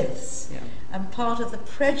myths and part of the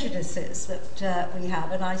prejudices that we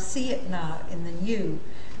have, and I see it now in the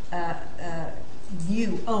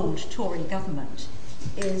new old Tory government,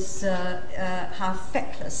 is how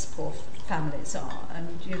feckless poor families are, and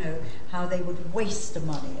how they would waste the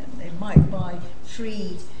money, and they might buy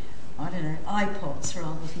 3 iPods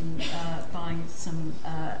rather than buying some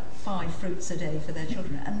 5 fruits a day for their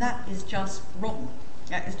children, and that is just wrong.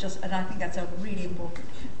 That is just, and I think that's a really important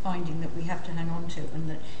finding that we have to hang on to, and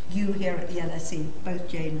that you here at the LSE, both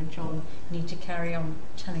Jane and John, need to carry on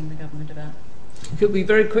telling the government about. Could we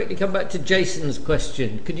very quickly come back to Jason's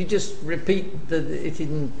question? Could you just repeat it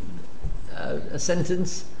in a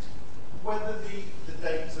sentence? Whether the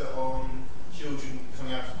data on children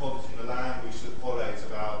coming out of poverty in the language that follows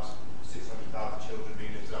about 600,000 children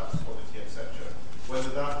being lifted out of poverty, etc., whether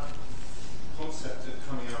that concept of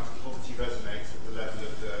coming out of poverty resonates at the level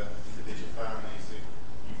of the individual families that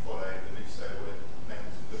you follow, and if so, what it meant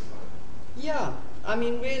to look like? Yeah, I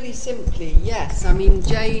mean, really simply, yes. I mean,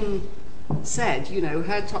 Jane said,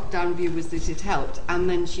 her top-down view was that it helped, and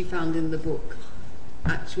then she found in the book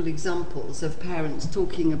actual examples of parents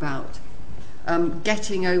talking about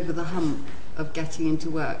getting over the hump of getting into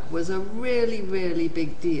work was a really, really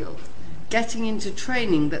big deal. Getting into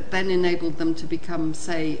training that then enabled them to become,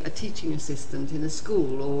 say, a teaching assistant in a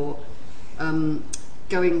school, or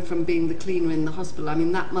going from being the cleaner in the hospital. I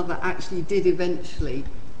mean, that mother actually did eventually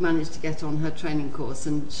managed to get on her training course,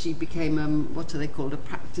 and she became what are they called, a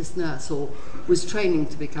practice nurse, or was training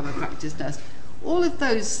to become a practice nurse. All of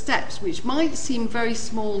those steps, which might seem very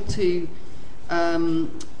small to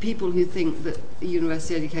people who think that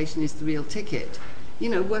university education is the real ticket,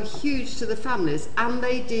 were huge to the families, and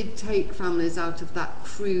they did take families out of that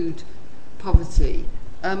crude poverty.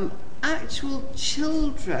 Actual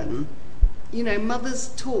children, mothers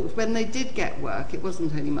talked, when they did get work, it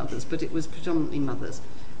wasn't only mothers, but it was predominantly mothers,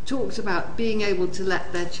 talked about being able to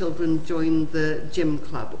let their children join the gym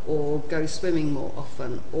club, or go swimming more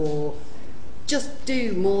often, or just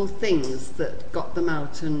do more things that got them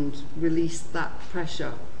out and released that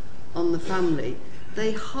pressure on the family.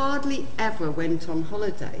 They hardly ever went on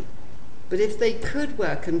holiday, but if they could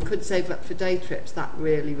work and could save up for day trips, that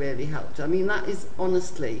really, really helped. I mean, that is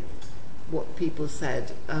honestly what people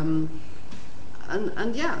said. And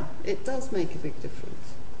yeah, it does make a big difference.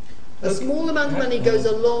 A small amount of money goes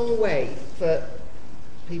a long way for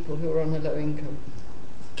people who are on a low income.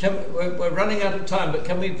 We're running out of time, but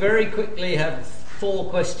can we very quickly have 4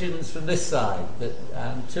 questions from this side?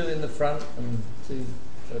 2 in the front and 2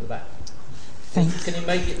 further back. Thanks. Can you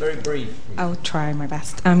make it very brief, please? I'll try my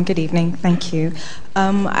best. Good evening. Thank you.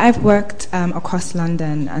 I've worked across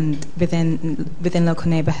London and within local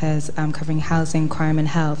neighbourhoods, covering housing, crime and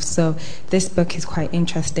health. So this book is quite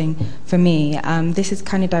interesting for me. This is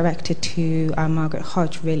kind of directed to Margaret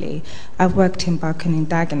Hodge, really. I've worked in Barking and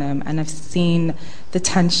Dagenham, and I've seen the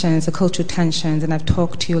tensions, the cultural tensions, and I've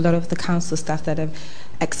talked to a lot of the council staff that have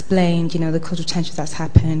explained, the cultural tensions that's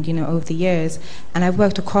happened, over the years. And I've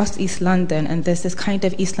worked across East London, and there's this kind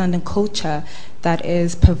of East London culture that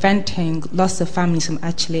is preventing lots of families from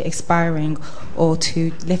actually expiring or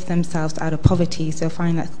to lift themselves out of poverty. So I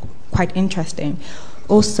find that quite interesting.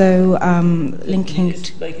 Also, linking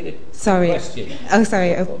to... Question. Oh,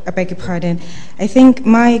 sorry, I beg your pardon. I think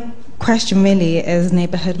my question really is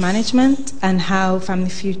neighbourhood management and how Family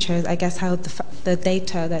Futures, I guess how the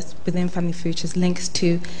data that's within Family Futures links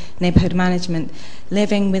to neighbourhood management.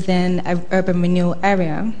 Living within an urban renewal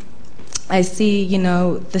area, I see,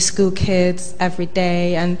 the school kids every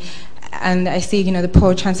day, and I see, the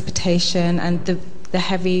poor transportation and the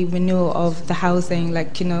heavy renewal of the housing,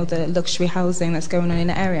 like, the luxury housing that's going on in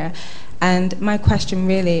the area. And my question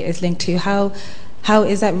really is linked to how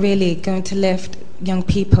is that really going to lift young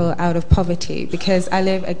people out of poverty? Because I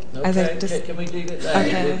live as I just... Can we do that there?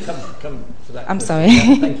 Okay. We'll come to that. I'm sorry.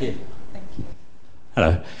 Thank you.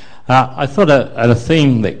 Hello. I thought a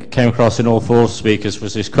theme that came across in all four speakers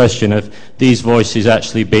was this question of these voices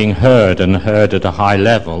actually being heard, and heard at a high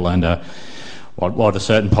level, and what a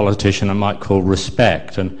certain politician might call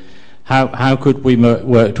respect. And how could we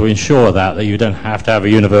work to ensure that you don't have to have a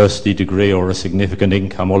university degree or a significant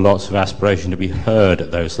income or lots of aspiration to be heard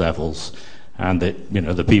at those levels, and that, you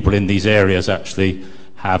know, the people in these areas actually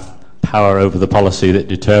have power over the policy that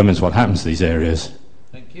determines what happens to these areas?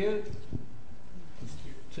 Thank you.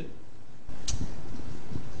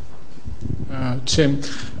 Tim,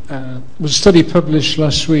 there was a study published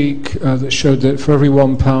last week that showed that for every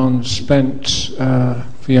 £1 spent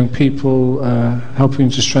for young people helping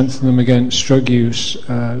to strengthen them against drug use,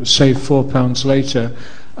 save £4 later.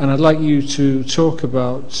 And I'd like you to talk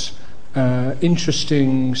about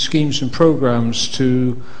interesting schemes and programs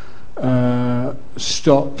to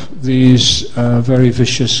stop these very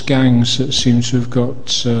vicious gangs that seem to have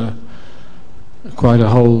got quite a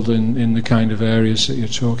hold in the kind of areas that you're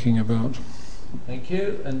talking about. Thank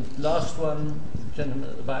you. And last one, gentleman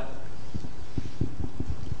at the back.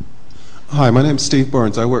 Hi, my name's Steve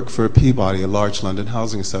Burns. I work for Peabody, a large London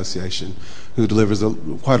housing association, who delivers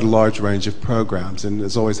quite a large range of programs and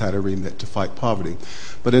has always had a remit to fight poverty.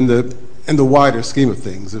 But in the wider scheme of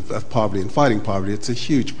things, of poverty and fighting poverty, it's a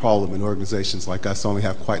huge problem, and organizations like us only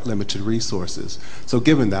have quite limited resources. So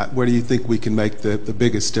given that, where do you think we can make the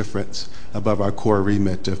biggest difference above our core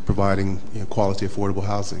remit of providing, you know, quality, affordable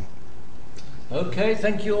housing? Okay,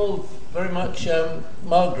 thank you all very much.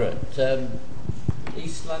 Margaret,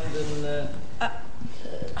 East London...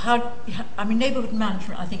 I mean, neighbourhood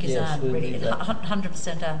management, I think, is yes, Anne, really,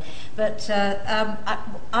 100% Anne. But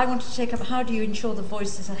I want to take up, how do you ensure the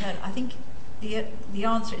voices are heard? I think the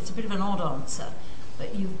answer, it's a bit of an odd answer,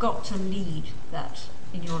 but you've got to lead that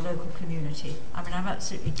in your local community. I mean, I'm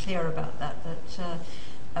absolutely clear about that,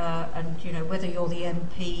 and, you know, whether you're the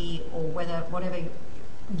MP or whatever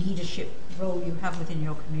leadership role you have within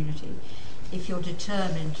your community, if you're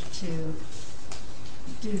determined to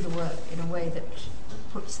do the work in a way that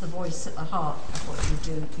puts the voice at the heart of what you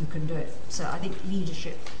do, you can do it. So I think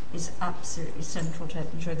leadership is absolutely central to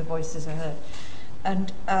ensuring the voices are heard.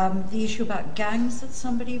 And the issue about gangs that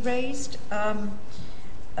somebody raised, I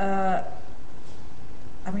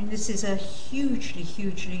mean, this is a hugely,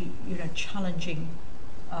 you know, challenging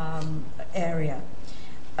area.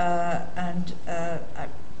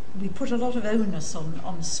 We put a lot of onus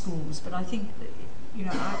on schools, but I think that, you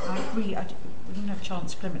know, I agree. We didn't have a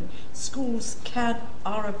chance to limit. Schools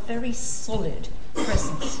are a very solid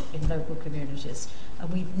presence in local communities, and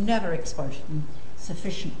we've never exploited them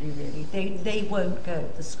sufficiently, really. They won't go.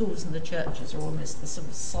 The schools and the churches are almost the sort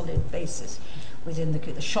of solid basis within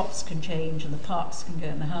the shops can change, and the parks can go,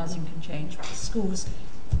 and the housing can change, but the schools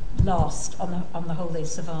last. On the whole, they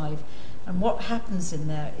survive. And what happens in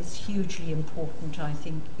there is hugely important, I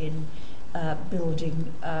think, in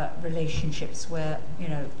building relationships where, you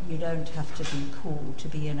know, you don't have to be cool to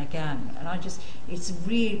be in a gang. And I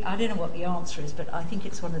don't know what the answer is, but I think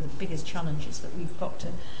it's one of the biggest challenges that we've got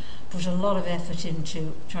to put a lot of effort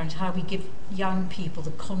into, trying to how we give young people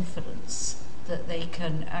the confidence that they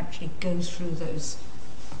can actually go through those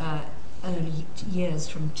early years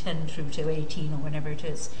from 10 through to 18 or whenever it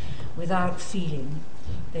is without feeling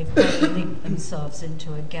they've got to link themselves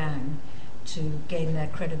into a gang to gain their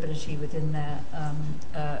credibility within their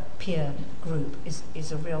peer group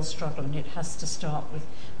is a real struggle, and it has to start with,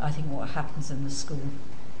 I think, what happens in the school.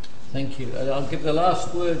 Thank you. I'll give the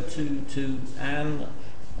last word to Anne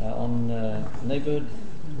on neighbourhood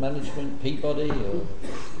management, Peabody,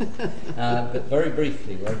 but very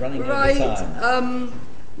briefly, we're running out of time.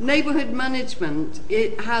 Neighbourhood management,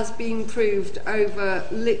 it has been proved over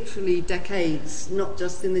literally decades, not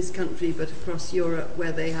just in this country but across Europe,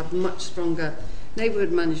 where they have much stronger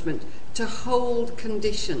neighbourhood management, to hold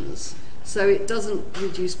conditions. So it doesn't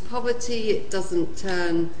reduce poverty, it doesn't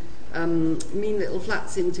turn mean little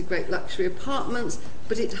flats into great luxury apartments,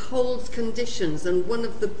 but it holds conditions. And one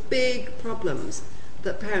of the big problems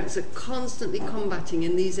that parents are constantly combating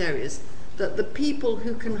in these areas, that the people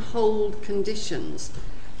who can hold conditions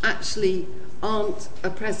actually aren't a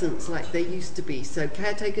presence like they used to be. So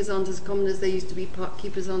caretakers aren't as common as they used to be, park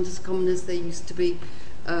keepers aren't as common as they used to be,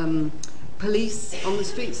 police on the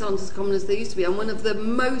streets aren't as common as they used to be. And one of the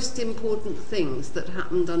most important things that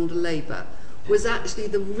happened under Labour was actually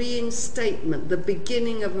the reinstatement, the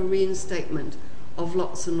beginning of a reinstatement of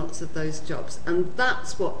lots and lots of those jobs. And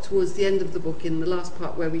that's what, towards the end of the book, in the last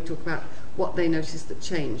part where we talk about what they noticed that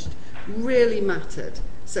changed, really mattered.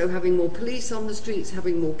 So having more police on the streets,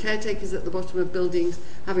 having more caretakers at the bottom of buildings,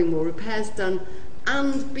 having more repairs done,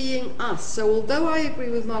 and being us. So although I agree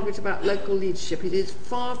with Margaret about local leadership, it is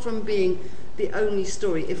far from being the only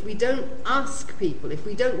story. If we don't ask people, if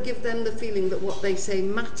we don't give them the feeling that what they say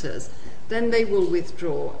matters, then they will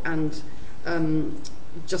withdraw and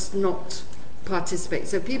just not participate.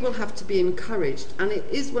 So people have to be encouraged, and it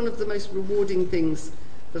is one of the most rewarding things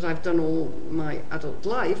that I've done all my adult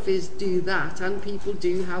life, is do that, and people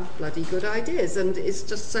do have bloody good ideas, and it's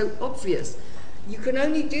just so obvious. You can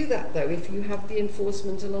only do that, though, if you have the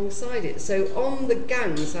enforcement alongside it. So on the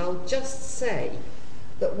gangs, I'll just say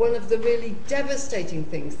that one of the really devastating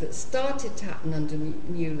things that started to happen under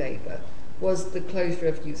New Labour was the closure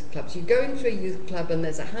of youth clubs. You go into a youth club and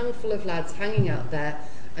there's a handful of lads hanging out there,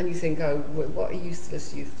 and you think, oh, what a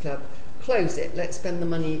useless youth club. Close it, let's spend the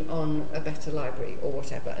money on a better library or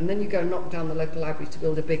whatever. And then you go knock down the local library to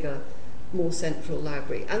build a bigger, more central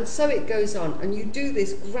library. And so it goes on, and you do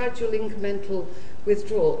this gradual incremental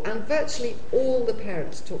withdrawal. And virtually all the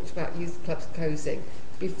parents talked about youth clubs closing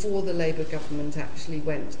before the Labour government actually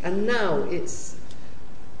went. And now it's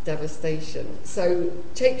devastation. So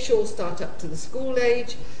take Sure Start up to the school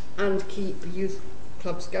age and keep youth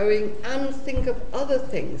clubs going, and think of other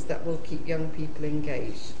things that will keep young people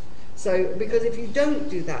engaged. So, because if you don't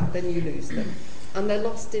do that, then you lose them. And they're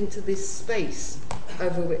lost into this space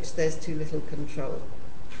over which there's too little control.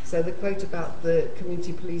 So the quote about the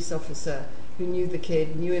community police officer who knew the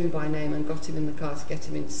kid, knew him by name, and got him in the car to get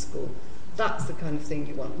him into school, that's the kind of thing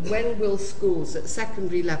you want. When will schools at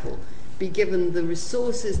secondary level be given the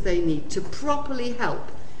resources they need to properly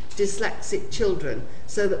help dyslexic children,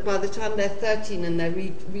 so that by the time they're 13 and their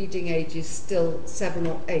reading age is still 7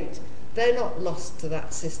 or 8, they're not lost to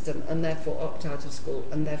that system and therefore opt out of school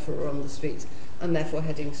and therefore are on the streets and therefore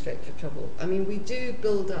heading straight for trouble? I mean, we do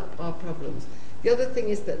build up our problems. The other thing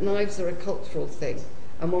is that knives are a cultural thing,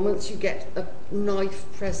 and once you get a knife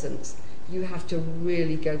presence, you have to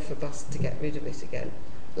really go for bust to get rid of it again.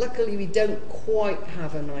 Luckily, we don't quite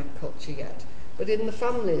have a knife culture yet. But in the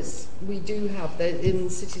families, we do have, in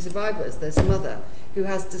City Survivors, there's a mother who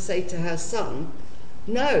has to say to her son,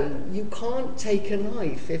 no, you can't take a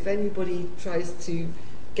knife. If anybody tries to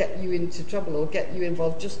get you into trouble or get you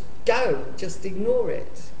involved, just go, just ignore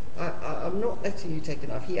it. I'm not letting you take a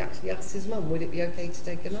knife. He actually asked his mum, would it be okay to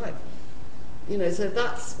take a knife? You know, so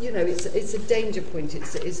that's, you know, it's a danger point.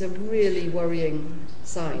 It's a really worrying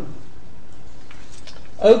sign.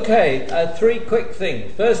 Okay, 3 quick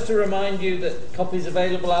things. First, to remind you that copies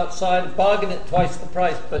available outside, bargain at twice the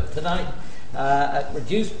price, but tonight at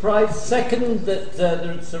reduced price. Second, that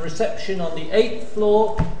there's a reception on the 8th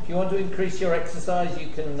floor. If you want to increase your exercise, you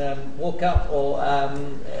can walk up, or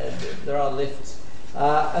there are lifts.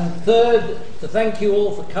 And third, to thank you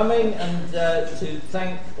all for coming, and to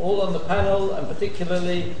thank all on the panel, and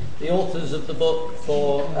particularly the authors of the book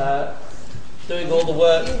for doing all the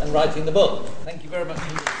work and writing the book. Thank you very much.